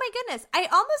more. Oh, my goodness. I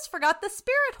almost forgot the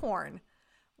spirit horn,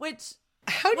 which...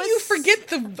 How do you forget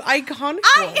the iconic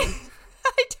one?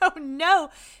 I don't know.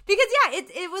 Because, yeah,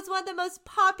 it was one of the most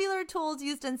popular tools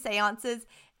used in seances.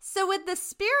 So with the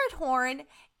spirit horn,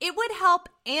 it would help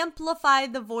amplify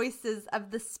the voices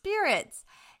of the spirits.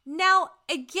 Now,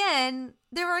 again,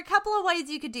 there were a couple of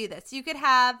ways you could do this. You could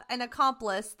have an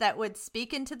accomplice that would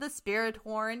speak into the spirit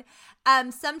horn.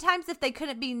 Sometimes if they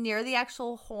couldn't be near the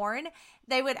actual horn,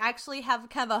 they would actually have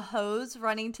kind of a hose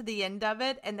running to the end of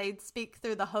it, and they'd speak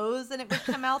through the hose and it would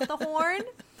come out the horn.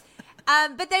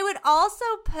 But they would also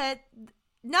put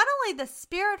not only the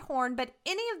spirit horn, but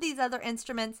any of these other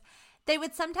instruments, they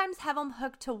would sometimes have them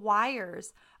hooked to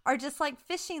wires or just like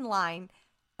fishing line.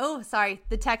 Oh, sorry,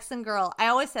 the Texan girl. I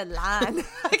always said line.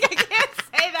 Like, I can't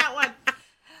say that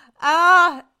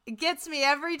one. It gets me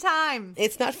every time.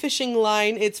 It's not fishing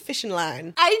line, it's fishing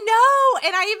line. I know,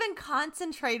 and I even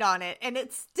concentrate on it, and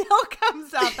it still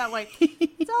comes out that way.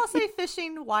 It's all say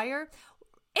fishing wire.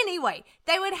 Anyway,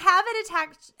 they would have it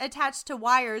attached to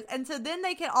wires, and so then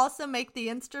they could also make the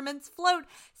instruments float.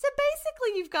 So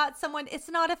basically, you've got someone, it's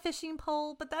not a fishing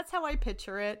pole, but that's how I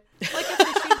picture it. Like a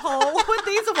fishing pole with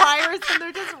these wires, and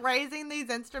they're just raising these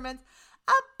instruments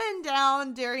up and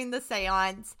down during the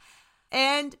seance.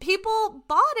 And people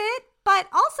bought it, but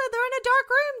also they're in a dark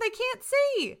room. They can't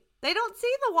see. They don't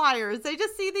see the wires. They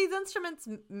just see these instruments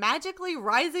magically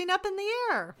rising up in the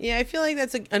air. Yeah, I feel like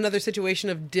that's another situation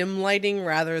of dim lighting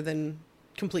rather than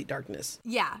complete darkness.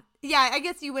 Yeah. Yeah, I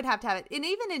guess you would have to have it. And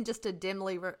even in just a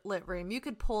dimly lit room, you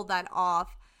could pull that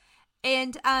off.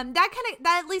 And that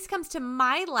at least comes to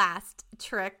my last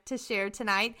trick to share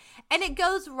tonight. And it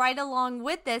goes right along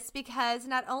with this because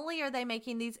not only are they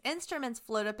making these instruments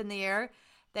float up in the air,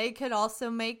 they could also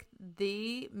make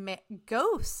the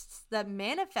ghosts that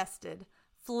manifested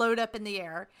float up in the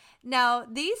air. Now,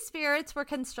 these spirits were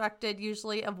constructed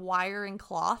usually of wire and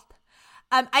cloth.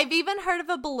 I've even heard of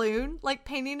a balloon, like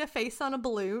painting a face on a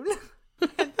balloon.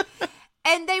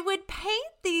 And they would paint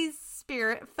these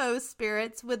faux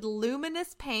spirits with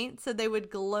luminous paint so they would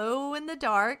glow in the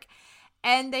dark.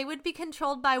 And they would be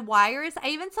controlled by wires. I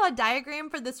even saw a diagram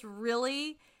for this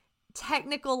really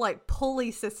technical like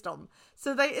pulley system.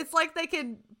 So it's like they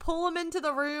could pull them into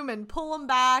the room and pull them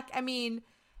back. I mean,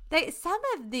 some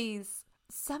of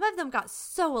them got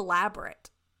so elaborate.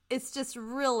 It's just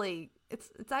really, it's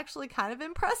actually kind of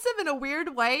impressive in a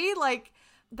weird way, like,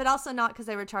 but also not because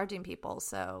they were charging people,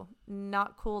 so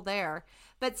not cool there.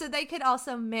 But so they could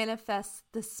also manifest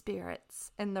the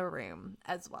spirits in the room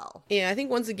as well. Yeah, I think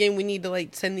once again we need to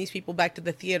like send these people back to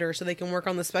the theater so they can work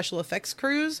on the special effects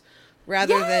crews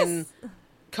rather than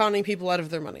conning people out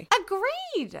of their money.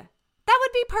 Agreed. That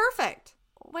would be perfect.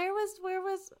 Where was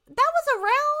that was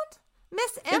around?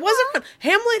 Miss Emma? It wasn't around.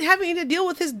 Hamlet having to deal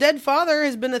with his dead father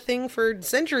has been a thing for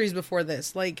centuries before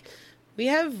this. Like, we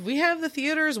have the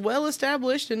theaters well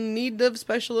established in need of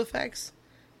special effects.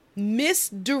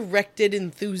 Misdirected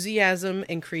enthusiasm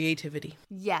and creativity.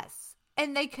 Yes.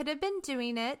 And they could have been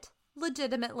doing it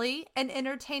legitimately and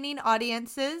entertaining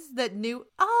audiences that knew,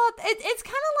 it's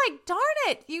kind of like, darn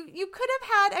it, you could have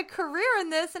had a career in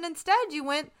this and instead you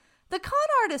went the con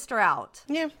artist route.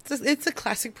 Yeah, it's a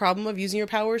classic problem of using your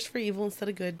powers for evil instead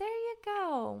of good. There you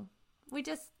go.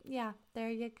 There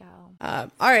you go. All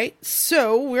right,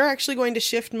 so we're actually going to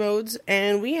shift modes,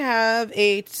 and we have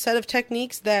a set of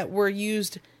techniques that were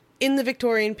used in the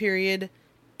Victorian period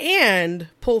and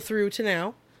pull through to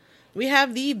now. We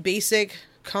have the basic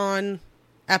con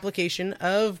application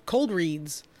of cold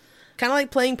reads. Kind of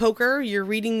like playing poker, you're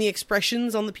reading the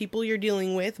expressions on the people you're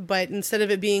dealing with, but instead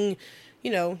of it being,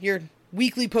 your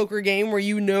weekly poker game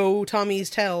where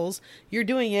Tommy's tells, you're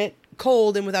doing it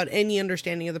cold and without any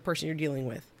understanding of the person you're dealing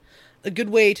with. A good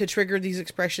way to trigger these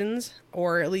expressions,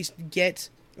 or at least get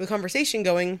the conversation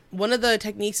going, one of the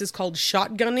techniques is called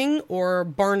shotgunning or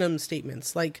Barnum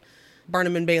statements, like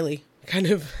Barnum and Bailey, kind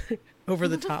of over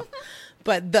the top.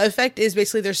 But the effect is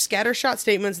basically there's scattershot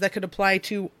statements that could apply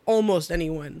to almost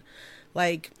anyone.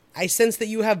 Like, I sense that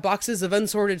you have boxes of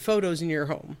unsorted photos in your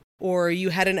home. Or you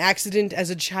had an accident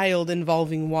as a child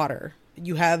involving water.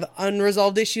 You have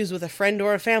unresolved issues with a friend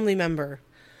or a family member.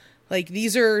 Like,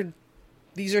 these are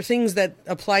things that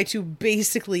apply to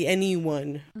basically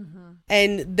anyone. Mm-hmm.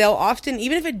 And they'll often,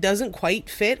 even if it doesn't quite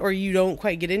fit or you don't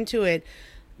quite get into it,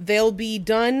 they'll be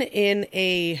done in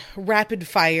a rapid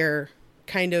fire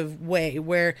kind of way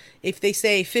where if they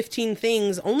say 15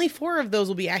 things, only 4 of those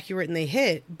will be accurate and they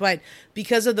hit. But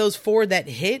because of those 4 that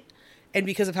hit, and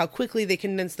because of how quickly they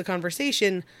condense the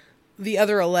conversation, the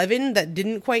other 11 that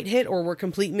didn't quite hit or were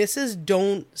complete misses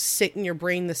don't sit in your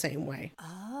brain the same way.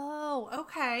 Oh,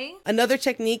 okay. Another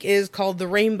technique is called the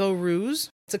rainbow ruse.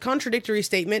 It's a contradictory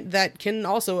statement that can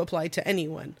also apply to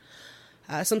anyone.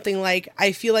 Something like,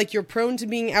 I feel like you're prone to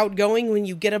being outgoing when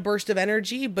you get a burst of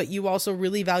energy, but you also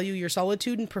really value your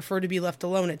solitude and prefer to be left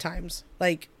alone at times.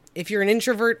 Like, if you're an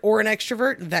introvert or an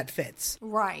extrovert, that fits.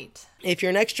 Right. If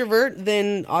you're an extrovert,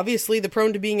 then obviously the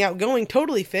prone to being outgoing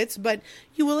totally fits, but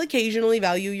you will occasionally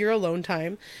value your alone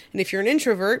time. And if you're an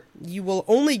introvert, you will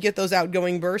only get those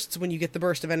outgoing bursts when you get the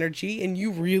burst of energy, and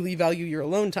you really value your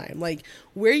alone time. Like,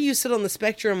 where you sit on the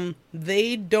spectrum,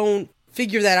 they don't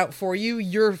figure that out for you.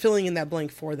 You're filling in that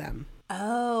blank for them.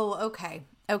 Oh, okay.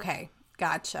 Okay.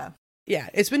 Gotcha. Yeah,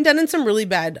 it's been done in some really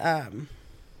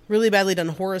badly done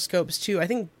horoscopes too. I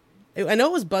know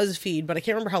it was BuzzFeed, but I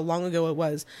can't remember how long ago it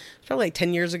was. It's probably like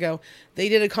 10 years ago. They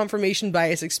did a confirmation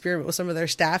bias experiment with some of their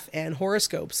staff and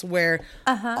horoscopes where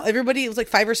everybody, it was like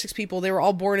 5 or 6 people. They were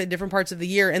all born at different parts of the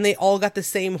year and they all got the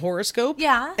same horoscope.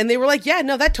 Yeah. And they were like, yeah,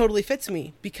 no, that totally fits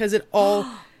me, because it all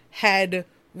had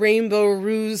rainbow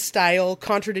ruse style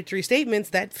contradictory statements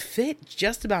that fit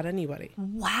just about anybody.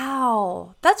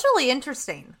 Wow. That's really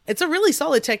interesting. It's a really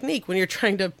solid technique when you're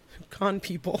trying to con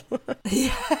people.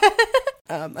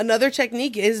 Another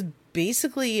technique is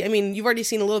basically, I mean, you've already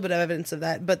seen a little bit of evidence of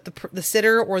that, but the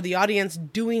sitter or the audience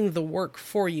doing the work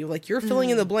for you. Like, you're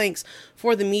filling in the blanks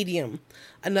for the medium.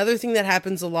 Another thing that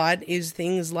happens a lot is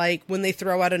things like when they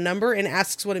throw out a number and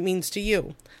asks what it means to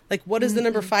you. Like, what does the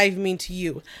number 5 mean to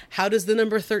you? How does the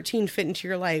number 13 fit into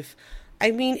your life?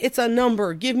 I mean, it's a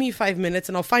number. Give me 5 minutes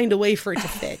and I'll find a way for it to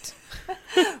fit.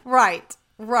 Right.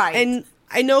 And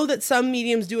I know that some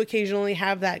mediums do occasionally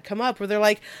have that come up where they're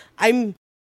like, I'm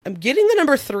getting the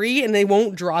number 3 and they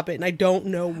won't drop it and I don't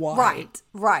know why.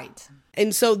 Right.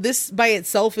 And so this by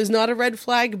itself is not a red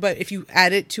flag, but if you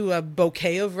add it to a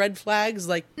bouquet of red flags,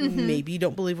 like maybe you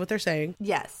don't believe what they're saying.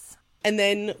 Yes. And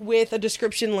then with a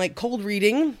description like cold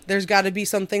reading, there's got to be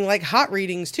something like hot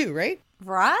readings too, right?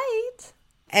 Right.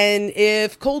 And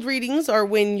if cold readings are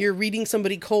when you're reading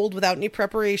somebody cold without any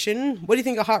preparation, what do you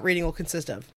think a hot reading will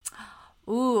consist of?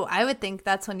 Ooh, I would think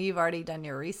that's when you've already done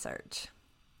your research.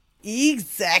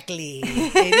 Exactly.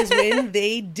 It is when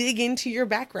they dig into your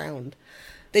background.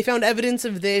 They found evidence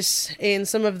of this in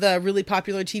some of the really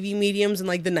popular TV mediums in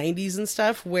like the 90s and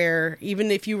stuff, where even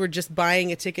if you were just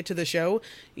buying a ticket to the show,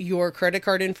 your credit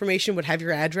card information would have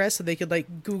your address so they could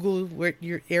like Google where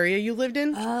your area you lived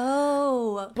in.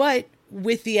 Oh. But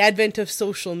with the advent of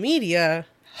social media,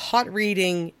 hot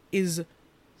reading is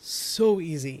so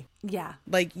easy. Yeah.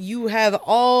 Like, you have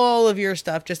all of your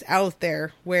stuff just out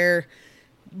there, where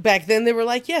back then they were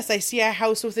like, yes, I see a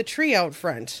house with a tree out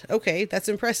front. Okay, that's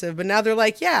impressive. But now they're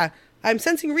like, yeah, I'm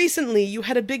sensing recently you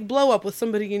had a big blow up with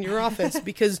somebody in your office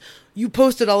because you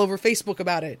posted all over Facebook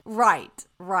about it. Right.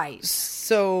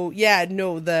 So, yeah,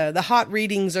 no, the hot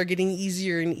readings are getting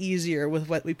easier and easier with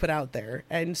what we put out there.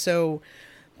 And so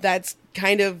that's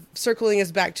kind of circling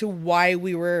us back to why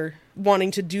we were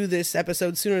wanting to do this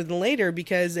episode sooner than later,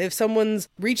 because if someone's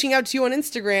reaching out to you on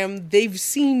Instagram, they've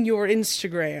seen your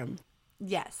Instagram.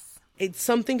 Yes. It's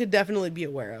something to definitely be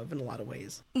aware of in a lot of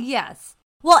ways. Yes.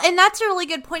 Well, and that's a really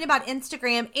good point about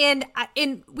Instagram. And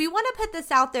we want to put this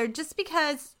out there, just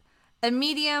because a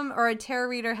medium or a tarot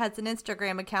reader has an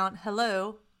Instagram account.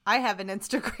 Hello, I have an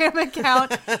Instagram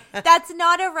account. That's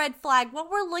not a red flag.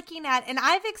 What we're looking at, and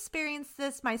I've experienced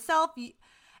this myself,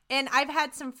 and I've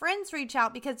had some friends reach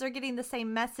out because they're getting the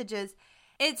same messages.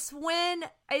 It's when,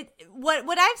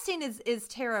 what I've seen is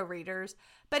tarot readers,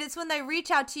 but it's when they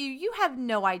reach out to you, you have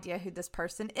no idea who this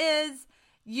person is.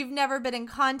 You've never been in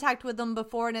contact with them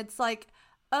before, and it's like,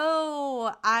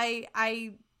 oh,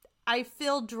 I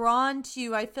feel drawn to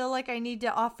you. I feel like I need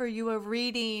to offer you a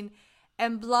reading,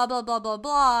 and blah, blah, blah, blah,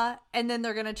 blah, and then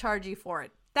they're going to charge you for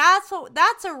it.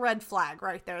 That's a red flag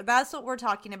right there. That's what we're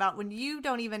talking about, when you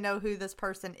don't even know who this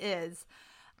person is.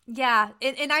 Yeah,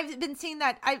 and I've been seeing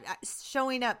that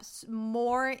showing up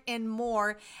more and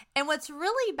more. And what's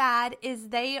really bad is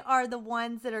they are the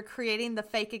ones that are creating the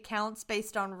fake accounts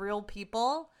based on real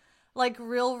people, like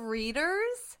real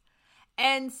readers.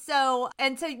 And so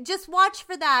just watch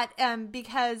for that,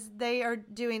 because they are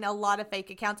doing a lot of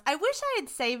fake accounts. I wish I had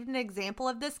saved an example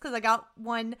of this, because I got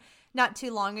one not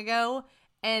too long ago,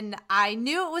 and I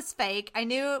knew it was fake. I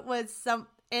knew it was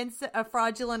a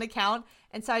fraudulent account.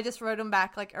 And so I just wrote them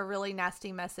back like a really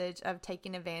nasty message of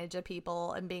taking advantage of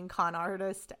people and being con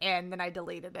artist. And then I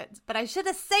deleted it. But I should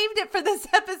have saved it for this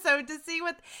episode to see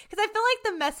because I feel like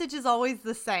the message is always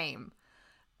the same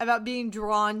about being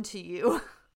drawn to you.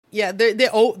 Yeah,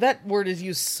 that word is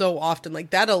used so often.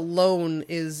 Like, that alone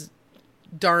is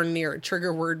darn near a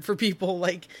trigger word for people.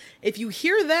 Like, if you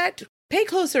hear that, pay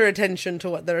closer attention to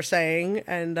what they're saying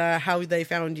and how they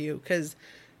found you. Because,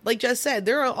 like Jess said,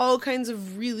 there are all kinds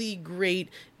of really great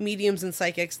mediums and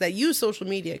psychics that use social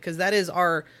media, because that is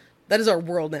our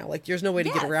world now. Like, there's no way to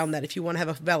get around that if you want to have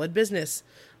a valid business.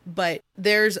 But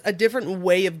there's a different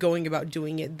way of going about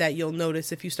doing it that you'll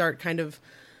notice if you start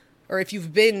or if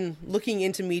you've been looking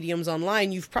into mediums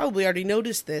online. You've probably already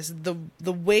noticed this.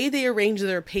 The way they arrange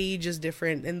their page is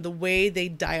different, and the way they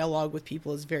dialogue with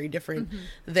people is very different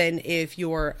than if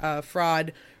you're a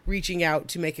fraud reaching out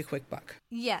to make a quick buck.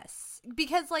 Yes,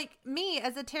 because like me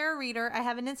as a tarot reader, I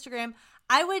have an Instagram.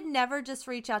 I would never just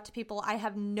reach out to people I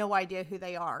have no idea who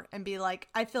they are and be like,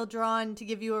 I feel drawn to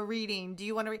give you a reading. Do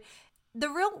you want to read?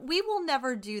 We will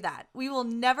never do that. We will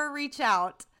never reach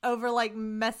out over like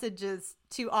messages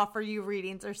to offer you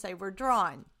readings or say we're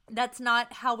drawn. That's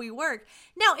not how we work.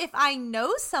 Now, if I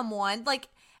know someone, like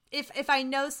if I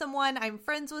know someone, I'm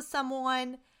friends with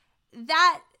someone,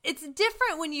 that it's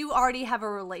different when you already have a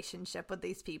relationship with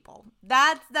these people.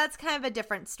 That's kind of a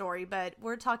different story, but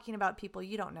we're talking about people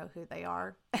you don't know who they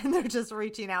are and they're just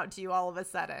reaching out to you all of a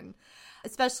sudden.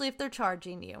 Especially if they're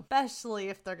charging you, especially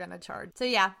if they're going to charge. So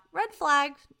yeah, red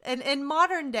flag and in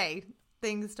modern day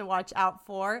things to watch out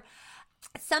for.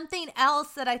 Something else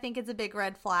that I think is a big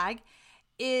red flag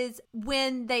is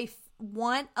when they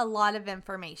want a lot of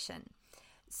information.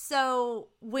 So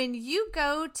when you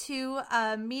go to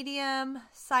a medium,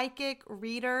 psychic,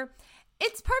 reader,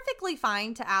 it's perfectly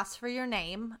fine to ask for your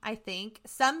name, I think.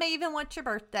 Some may even want your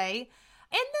birthday.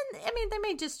 And then, I mean, they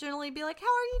may just generally be like, how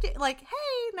are you doing? Like,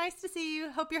 hey, nice to see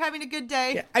you. Hope you're having a good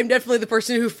day. Yeah, I'm definitely the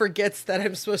person who forgets that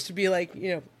I'm supposed to be like,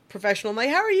 professional. I'm like,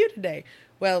 how are you today?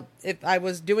 Well, if I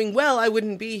was doing well, I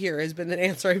wouldn't be here, has been an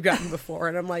answer I've gotten before.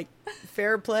 And I'm like,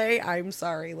 fair play. I'm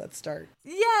sorry. Let's start.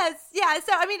 Yes. Yeah.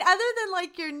 So, I mean, other than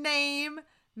like your name,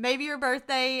 maybe your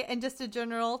birthday, and just a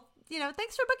general,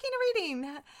 thanks for booking a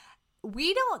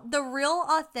reading. The real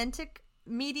authentic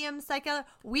medium psycho,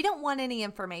 we don't want any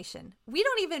information. We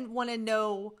don't even want to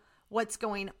know what's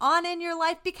going on in your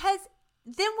life, because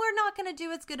then we're not going to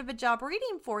do as good of a job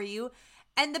reading for you.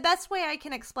 And the best way I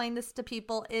can explain this to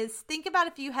people is think about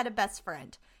if you had a best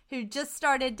friend who just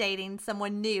started dating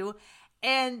someone new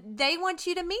and they want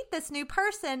you to meet this new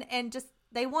person and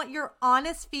they want your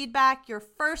honest feedback, your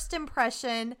first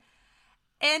impression.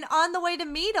 And on the way to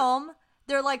meet them,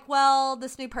 they're like, well,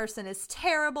 this new person is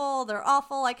terrible. They're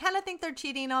awful. I kind of think they're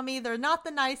cheating on me. They're not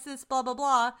the nicest, blah, blah,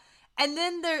 blah. And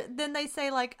then they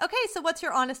say like, okay, so what's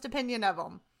your honest opinion of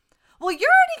them? Well, you're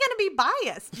already going to be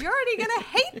biased. You're already going to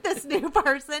hate this new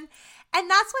person. And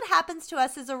that's what happens to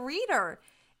us as a reader.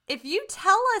 If you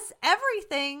tell us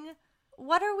everything,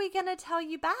 what are we going to tell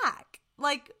you back?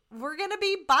 Like, we're going to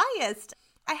be biased.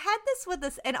 I had this with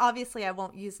this, and obviously I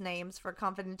won't use names for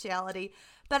confidentiality,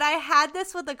 but I had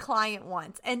this with a client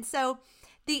once. And so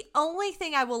the only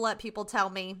thing I will let people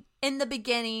tell me in the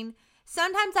beginning,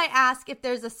 sometimes I ask if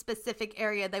there's a specific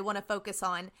area they want to focus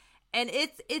on, and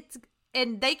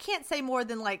and they can't say more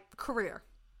than like career,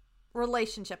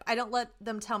 relationship. I don't let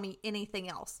them tell me anything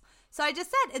else. So I just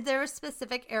said, is there a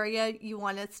specific area you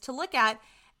want us to look at?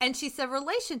 And she said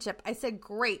relationship. I said,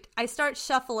 great. I start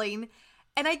shuffling.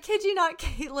 And I kid you not,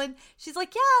 Caitlin, she's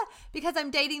like, yeah, because I'm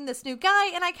dating this new guy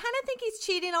and I kind of think he's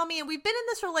cheating on me and we've been in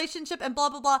this relationship and blah,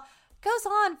 blah, blah. Goes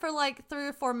on for like 3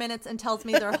 or 4 minutes and tells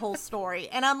me their whole story.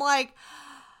 And I'm like,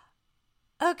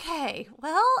 okay,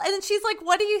 well, and then she's like,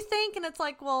 what do you think? And it's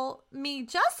like, well,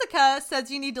 Jessica says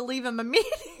you need to leave him immediately.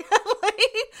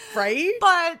 Right?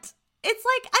 But it's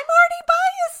like, I'm already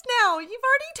biased now. You've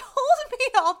already told me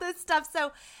all this stuff.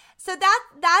 So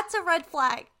that's a red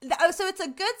flag. So it's a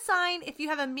good sign if you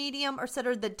have a medium or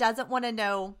sitter that doesn't want to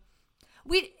know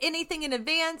anything in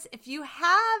advance. If you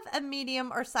have a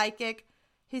medium or psychic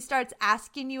who starts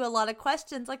asking you a lot of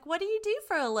questions, like, what do you do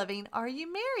for a living? Are you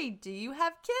married? Do you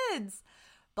have kids?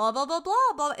 Blah, blah, blah, blah,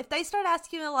 blah. If they start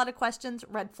asking you a lot of questions,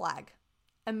 red flag.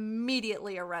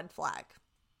 Immediately a red flag.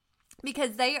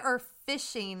 Because they are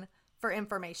fishing for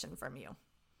information from you.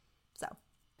 So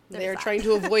they're trying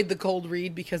to avoid the cold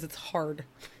read because it's hard.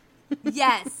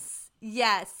 Yes.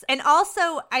 And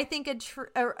also, I think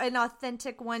an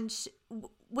authentic one,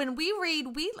 when we read,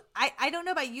 I don't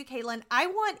know about you, Caitlin, I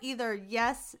want either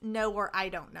yes, no, or I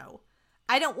don't know.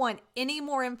 I don't want any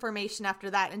more information after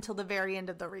that until the very end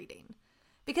of the reading.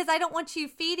 Because I don't want you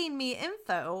feeding me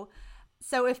info.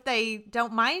 So if they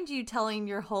don't mind you telling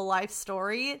your whole life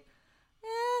story,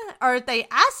 or if they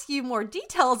ask you more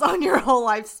details on your whole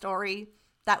life story,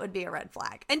 that would be a red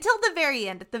flag. Until the very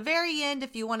end. At the very end,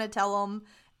 if you want to tell them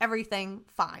everything,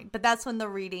 fine. But that's when the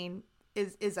reading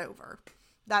is over.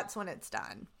 That's when it's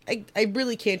done. I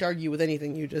really can't argue with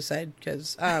anything you just said,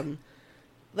 because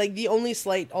like the only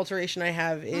slight alteration I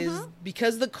have is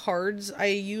because the cards I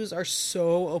use are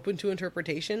so open to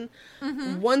interpretation.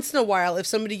 Once in a while, if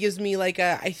somebody gives me like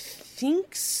I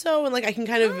think so, and like I can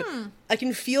kind of I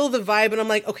can feel the vibe, and I'm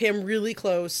like, okay, I'm really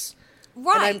close.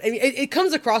 Right. And it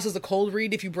comes across as a cold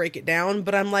read if you break it down,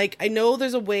 but I'm like, I know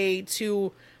there's a way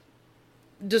to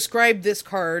describe this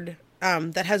card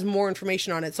that has more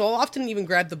information on it. So I'll often even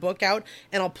grab the book out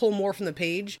and I'll pull more from the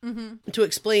page to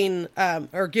explain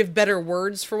or give better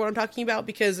words for what I'm talking about.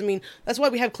 Because, I mean, that's why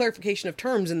we have clarification of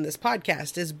terms in this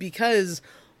podcast, is because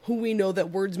who we know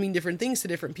that words mean different things to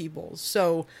different people.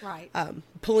 So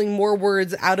pulling more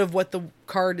words out of what the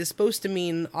card is supposed to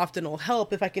mean often will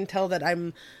help if I can tell that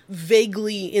I'm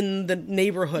vaguely in the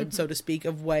neighborhood, so to speak,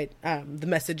 of what the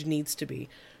message needs to be.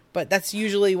 But that's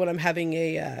usually when I'm having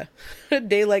a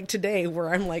day like today, where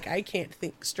I'm like, I can't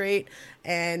think straight,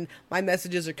 and my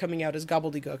messages are coming out as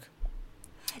gobbledygook.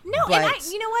 No, but, and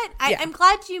you know what? I'm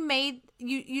glad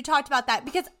you talked about that,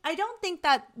 because I don't think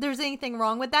that there's anything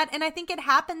wrong with that, and I think it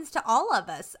happens to all of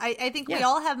us. I think we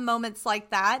all have moments like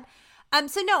that.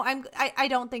 So no, I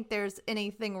don't think there's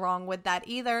anything wrong with that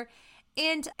either.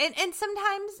 And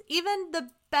sometimes even the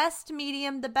best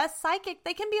medium, the best psychic,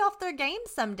 they can be off their game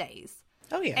some days.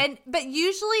 Oh, yeah. But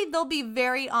usually they'll be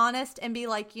very honest and be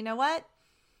like, you know what?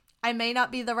 I may not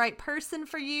be the right person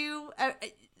for you.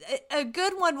 A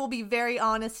good one will be very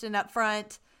honest and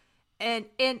upfront and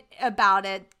about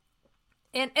it.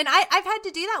 And I've had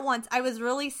to do that once. I was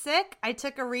really sick. I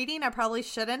took a reading I probably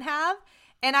shouldn't have.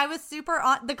 And I was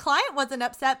the client wasn't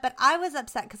upset, but I was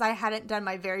upset because I hadn't done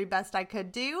my very best I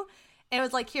could do. And it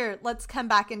was like, here, let's come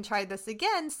back and try this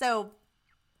again. So,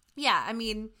 yeah, I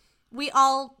mean, we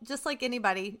all, just like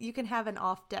anybody, you can have an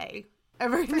off day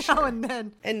every now and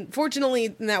then. And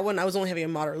fortunately, in that one, I was only having a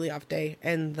moderately off day,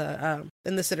 and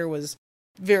the sitter was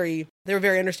they were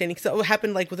very understanding. So it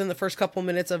happened like within the first couple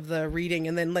minutes of the reading,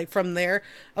 and then like from there,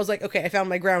 I was like, okay, I found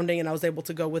my grounding, and I was able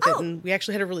to go with it, and we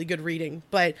actually had a really good reading.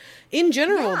 But in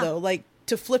general, though, like,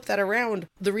 to flip that around,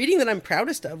 the reading that I'm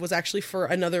proudest of was actually for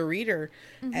another reader,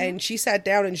 and she sat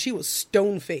down and she was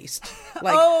stone-faced.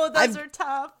 Like, those are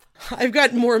tough. I've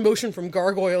got more emotion from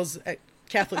gargoyles at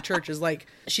Catholic churches. Like,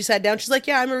 she sat down, she's like,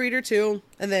 yeah, I'm a reader too.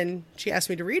 And then she asked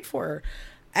me to read for her.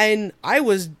 And I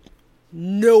was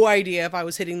no idea if I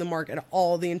was hitting the mark at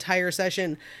all the entire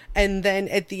session. And then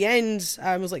at the end,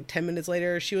 it was like 10 minutes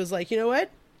later, she was like, you know what?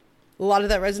 A lot of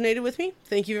that resonated with me.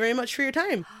 Thank you very much for your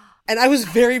time. And I was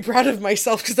very proud of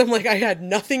myself, because I'm like, I had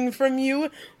nothing from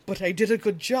you, but I did a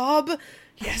good job.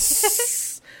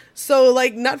 Yes. So,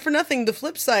 like, not for nothing, the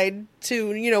flip side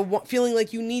to, you know, feeling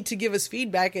like you need to give us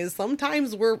feedback is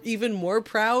sometimes we're even more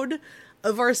proud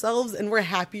of ourselves and we're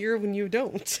happier when you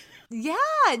don't. Yeah,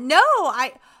 no,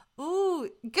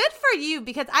 good for you,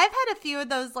 because I've had a few of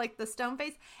those, like the stone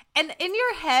face, and in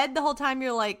your head the whole time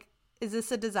you're like, is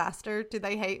this a disaster? Do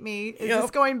they hate me? Is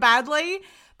this going badly?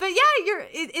 But yeah,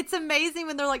 it's amazing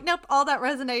when they're like, nope, all that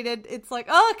resonated. It's like,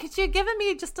 oh, could you have given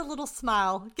me just a little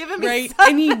smile? Given me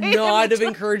any nod of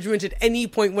encouragement at any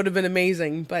point would have been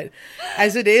amazing. But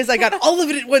as it is, I got all of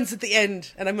it at once at the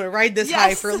end, and I'm going to ride this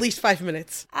high for at least 5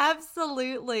 minutes.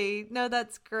 Absolutely. No,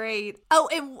 that's great.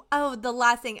 The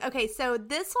last thing. Okay, so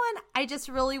this one I just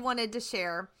really wanted to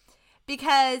share,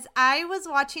 because I was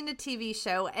watching a TV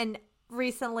show and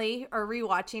recently, or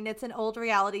rewatching, it's an old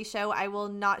reality show. I will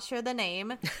not share the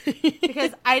name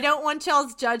because I don't want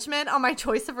y'all's judgment on my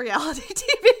choice of reality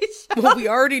TV show. Well, we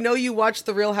already know you watch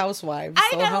The Real Housewives,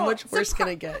 so how much worse can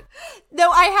it get?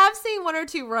 Though I have seen one or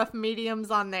two rough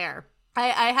mediums on there.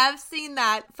 I have seen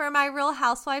that. For my Real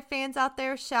Housewife fans out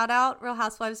there, shout out Real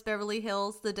Housewives Beverly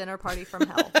Hills, the dinner party from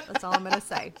hell. That's all I'm going to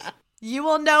say. You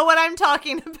will know what I'm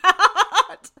talking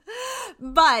about.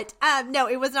 But no,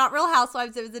 it was not Real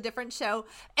Housewives. It was a different show.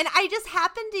 And I just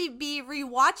happened to be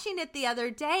rewatching it the other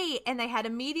day, and they had a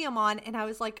medium on, and I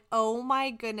was like, oh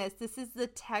my goodness, this is the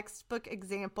textbook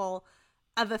example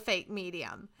of a fake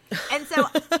medium. And so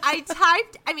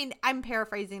I'm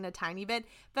paraphrasing a tiny bit,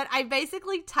 but I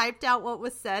basically typed out what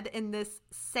was said in this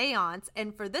seance.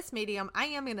 And for this medium, I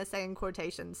am going to say in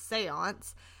quotations,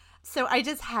 seance. So I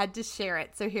just had to share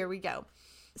it. So here we go.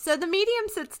 So the medium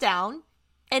sits down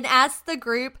and asks the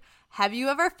group, have you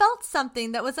ever felt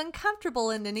something that was uncomfortable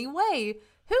in any way?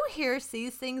 Who here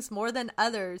sees things more than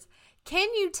others?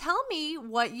 Can you tell me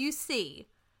what you see?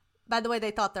 By the way,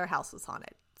 they thought their house was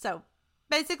haunted. So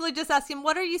basically just ask him,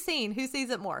 what are you seeing? Who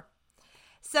sees it more?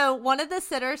 So one of the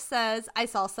sitters says, I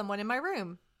saw someone in my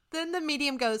room. Then the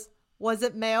medium goes, was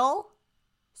it male?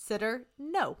 Sitter,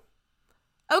 no.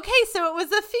 Okay, so it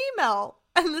was a female.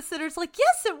 And the sitter's like,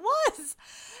 yes, it was.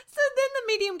 So then the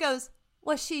medium goes,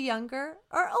 was she younger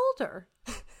or older?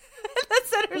 And the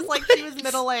sitter's like, she was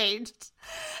middle-aged.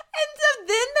 And so then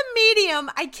the medium,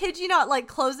 I kid you not, like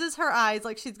closes her eyes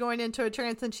like she's going into a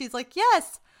trance. And she's like,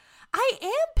 yes, I am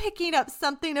picking up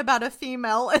something about a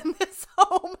female in this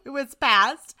home who has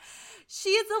passed. She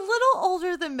is a little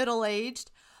older than middle-aged,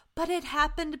 but it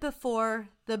happened before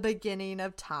the beginning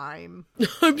of time.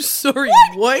 I'm sorry,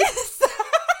 what? Is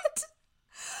that?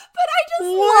 But I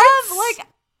just What? love, like,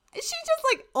 she's just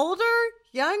like older,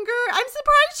 younger. I'm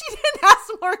surprised she didn't ask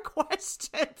more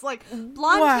questions. Like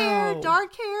blonde hair,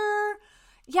 dark hair.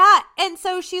 Yeah. And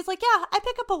so she's like, yeah, I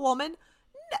pick up a woman.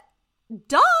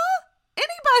 Duh.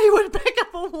 Anybody would pick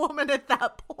up a woman at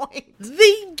that point.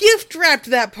 They gift wrapped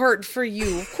that part for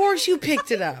you. Of course you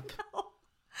picked it up.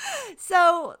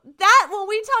 So that, when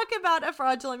we talk about a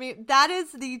fraudulent meme, that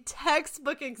is the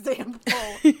textbook example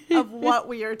of what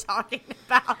we are talking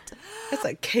about. That's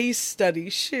a case study.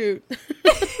 Shoot.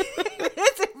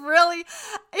 It really,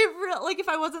 like if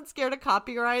I wasn't scared of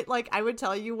copyright, like I would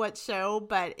tell you what show,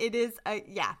 but it is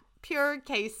pure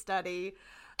case study.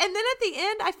 And then at the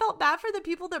end, I felt bad for the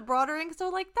people that brought her in because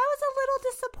they're like, that was a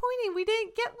little disappointing. We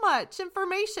didn't get much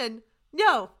information.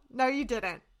 No, you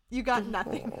didn't. You got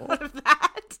nothing out of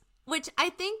that. Which I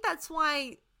think that's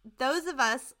why those of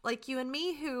us like you and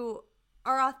me who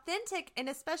are authentic and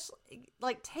especially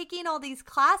like taking all these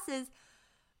classes,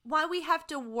 why we have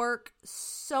to work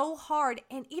so hard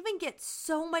and even get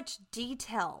so much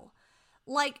detail.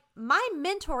 Like my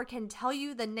mentor can tell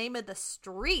you the name of the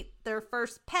street, their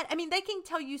first pet. I mean, they can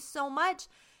tell you so much.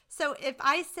 So if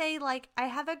I say like, I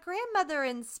have a grandmother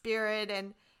in spirit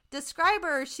and describe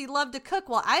her, she loved to cook.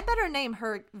 Well, I better name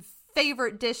her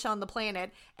favorite dish on the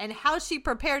planet and how she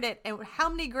prepared it and how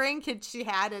many grandkids she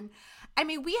had. And I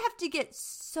mean, we have to get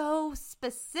so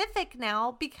specific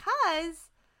now because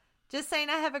just saying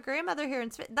I have a grandmother here in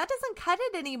Spain, that doesn't cut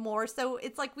it anymore. So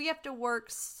it's like we have to work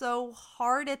so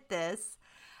hard at this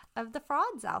of the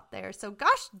frauds out there. So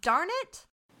gosh darn it.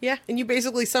 Yeah, and you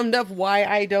basically summed up why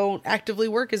I don't actively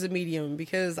work as a medium,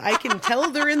 because I can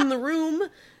tell they're in the room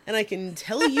and I can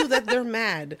tell you that they're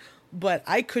mad, but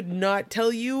I could not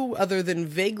tell you other than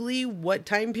vaguely what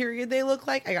time period they look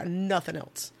like. I got nothing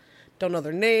else. Don't know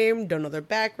their name, don't know their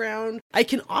background. I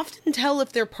can often tell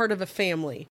if they're part of a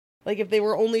family. Like if they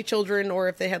were only children or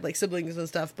if they had like siblings and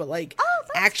stuff, but like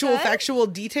actual factual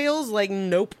details, like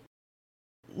nope.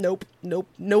 No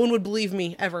one would believe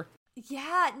me ever.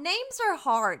 Yeah, names are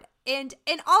hard. And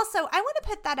also, I want to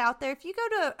put that out there. If you go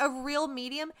to a real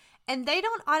medium and they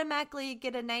don't automatically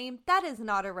get a name, that is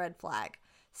not a red flag.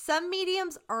 Some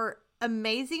mediums are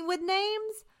amazing with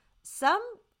names. Some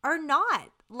are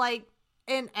not. Like,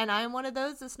 and I'm one of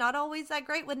those that's not always that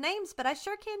great with names, but I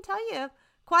sure can tell you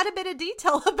quite a bit of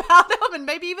detail about them and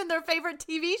maybe even their favorite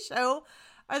TV show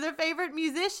or their favorite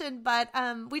musician, but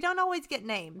we don't always get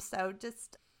names. So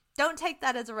just don't take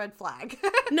that as a red flag.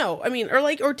 No, I mean,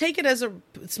 or take it as a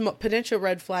potential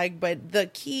red flag, but the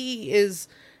key is,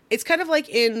 it's kind of like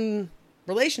in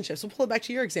relationships. We'll pull it back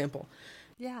to your example.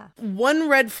 Yeah. One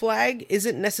red flag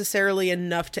isn't necessarily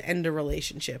enough to end a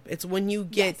relationship. It's when you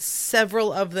get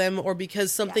several of them, or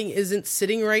because something isn't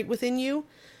sitting right within you,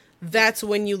 that's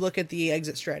when you look at the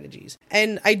exit strategies.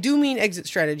 And I do mean exit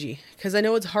strategy, because I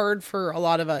know it's hard for a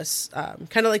lot of us.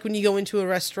 Kind of like when you go into a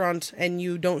restaurant and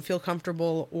you don't feel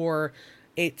comfortable, or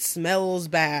it smells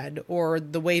bad, or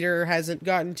the waiter hasn't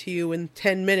gotten to you in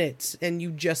 10 minutes and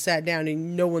you just sat down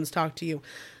and no one's talked to you.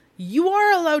 You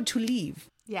are allowed to leave.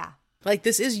 Yeah. Like,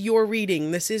 this is your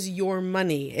reading. This is your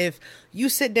money. If you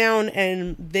sit down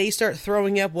and they start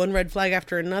throwing up one red flag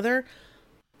after another,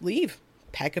 leave.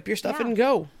 Pack up your stuff and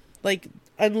go. Like,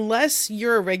 unless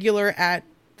you're a regular at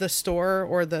the store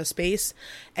or the space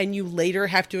and you later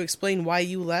have to explain why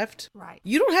you left,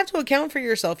 you don't have to account for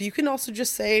yourself. You can also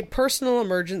just say personal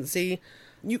emergency.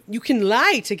 You can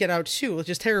lie to get out too, which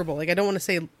is terrible. Like, I don't want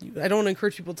to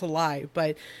encourage people to lie,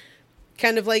 but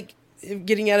kind of like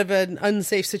getting out of an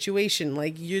unsafe situation.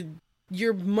 Like,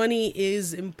 your money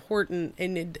is important,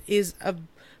 and it is a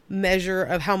measure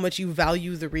of how much you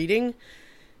value the reading.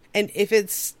 And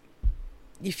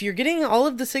if you're getting all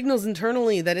of the signals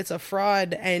internally that it's a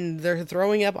fraud and they're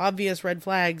throwing up obvious red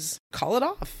flags, call it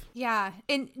off. Yeah.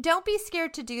 And don't be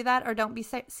scared to do that, or don't be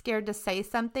scared to say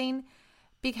something,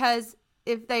 because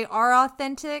if they are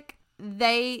authentic,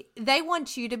 they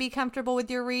want you to be comfortable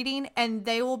with your reading, and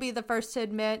they will be the first to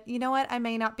admit, you know what, I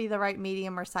may not be the right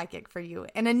medium or psychic for you,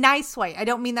 in a nice way. I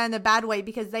don't mean that in a bad way,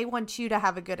 because they want you to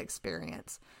have a good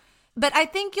experience. But I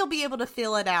think you'll be able to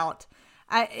feel it out.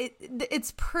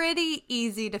 It's pretty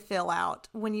easy to fill out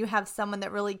when you have someone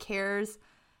that really cares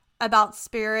about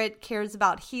spirit, cares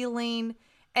about healing,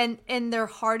 and their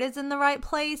heart is in the right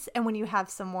place, and when you have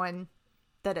someone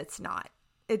that it's not.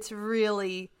 It's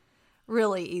really,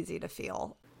 really easy to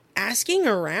feel. Asking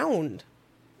around.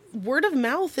 Word of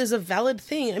mouth is a valid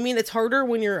thing. I mean, it's harder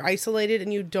when you're isolated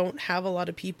and you don't have a lot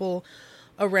of people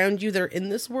around you that are in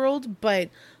this world, but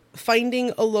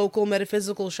finding a local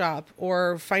metaphysical shop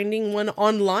or finding one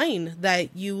online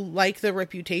that you like their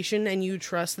reputation and you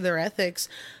trust their ethics,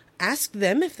 ask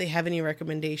them if they have any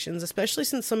recommendations, especially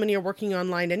since so many are working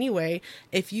online anyway.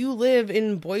 If you live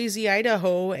in Boise,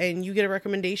 Idaho, and you get a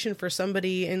recommendation for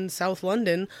somebody in South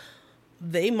London,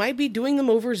 they might be doing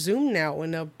them over Zoom now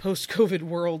in a post-COVID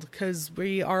world because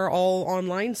we are all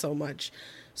online so much.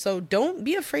 So don't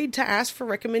be afraid to ask for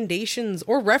recommendations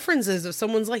or references if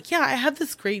someone's like, yeah, I have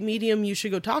this great medium, you should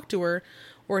go talk to her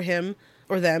or him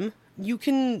or them. You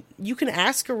can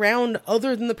ask around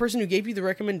other than the person who gave you the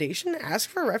recommendation. Ask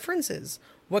for references.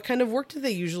 What kind of work do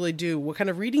they usually do? What kind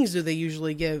of readings do they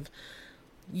usually give?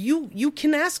 You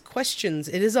can ask questions.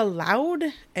 It is allowed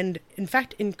and, in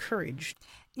fact, encouraged.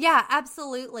 Yeah,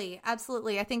 absolutely.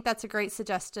 Absolutely. I think that's a great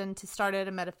suggestion to start at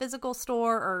a metaphysical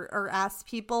store or ask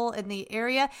people in the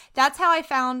area. That's how I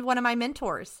found one of my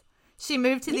mentors. She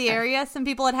moved to the area. Some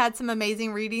people had some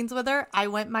amazing readings with her. I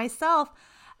went myself.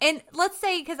 And let's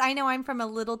say, because I know I'm from a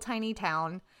little tiny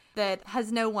town that has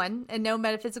no one and no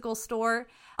metaphysical store,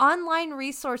 online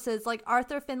resources like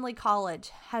Arthur Findlay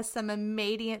College has some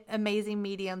amazing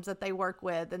mediums that they work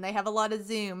with, and they have a lot of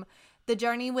Zoom. The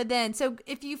Journey Within. So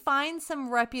if you find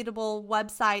some reputable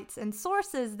websites and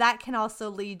sources, that can also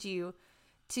lead you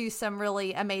to some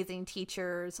really amazing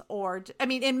teachers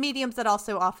and mediums that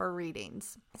also offer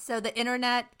readings. So the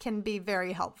internet can be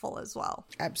very helpful as well.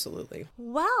 Absolutely.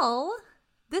 Well,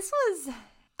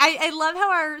 I love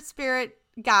how our spirit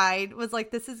guide was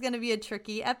like, this is going to be a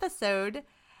tricky episode.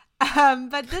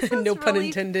 But this was no pun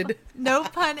intended. No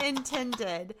pun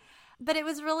intended. But it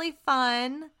was really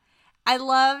fun. I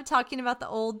love talking about the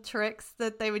old tricks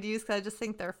that they would use because I just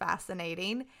think they're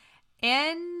fascinating.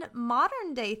 And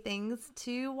modern day things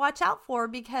to watch out for,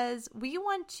 because we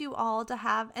want you all to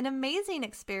have an amazing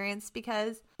experience,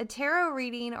 because a tarot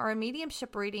reading or a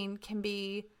mediumship reading can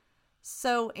be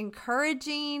so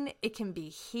encouraging. It can be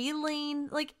healing.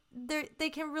 Like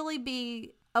they can really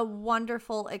be a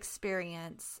wonderful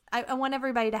experience. I want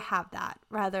everybody to have that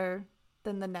rather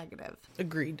than the negative.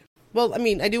 Agreed. Well, I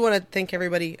mean, I do want to thank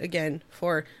everybody again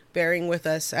for bearing with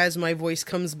us as my voice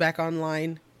comes back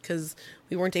online, because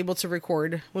we weren't able to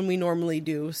record when we normally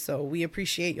do. So we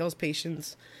appreciate y'all's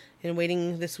patience in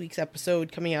waiting this week's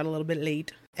episode coming out a little bit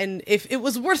late. And if it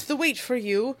was worth the wait for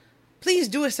you, please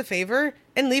do us a favor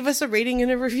and leave us a rating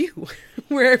and a review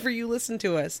wherever you listen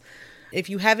to us. If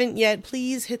you haven't yet,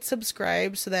 please hit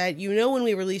subscribe so that you know when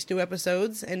we release new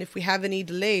episodes. And if we have any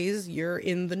delays, you're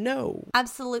in the know.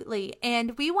 Absolutely.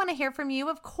 And we want to hear from you,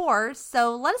 of course.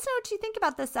 So let us know what you think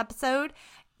about this episode.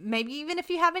 Maybe even if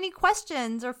you have any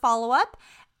questions or follow-up.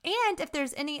 And if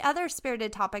there's any other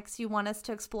spirited topics you want us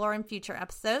to explore in future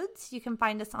episodes, you can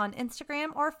find us on Instagram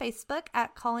or Facebook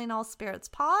at Calling All Spirits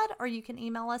Pod, or you can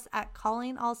email us at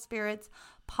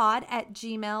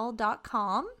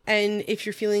callingallspiritspod@gmail.com. And if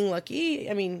you're feeling lucky,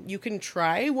 I mean, you can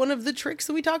try one of the tricks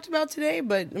that we talked about today,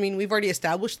 but I mean, we've already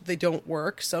established that they don't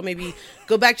work. So maybe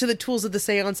go back to the Tools of the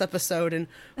Séance episode and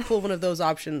pull one of those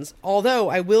options. Although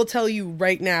I will tell you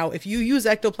right now, if you use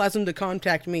ectoplasm to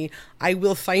contact me, I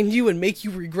will find you and make you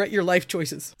regret your life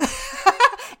choices.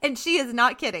 And she is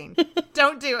not kidding.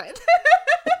 Don't do it.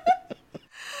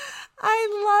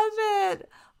 I love it.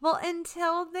 Well,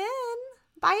 until then,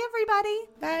 bye everybody.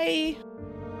 Bye.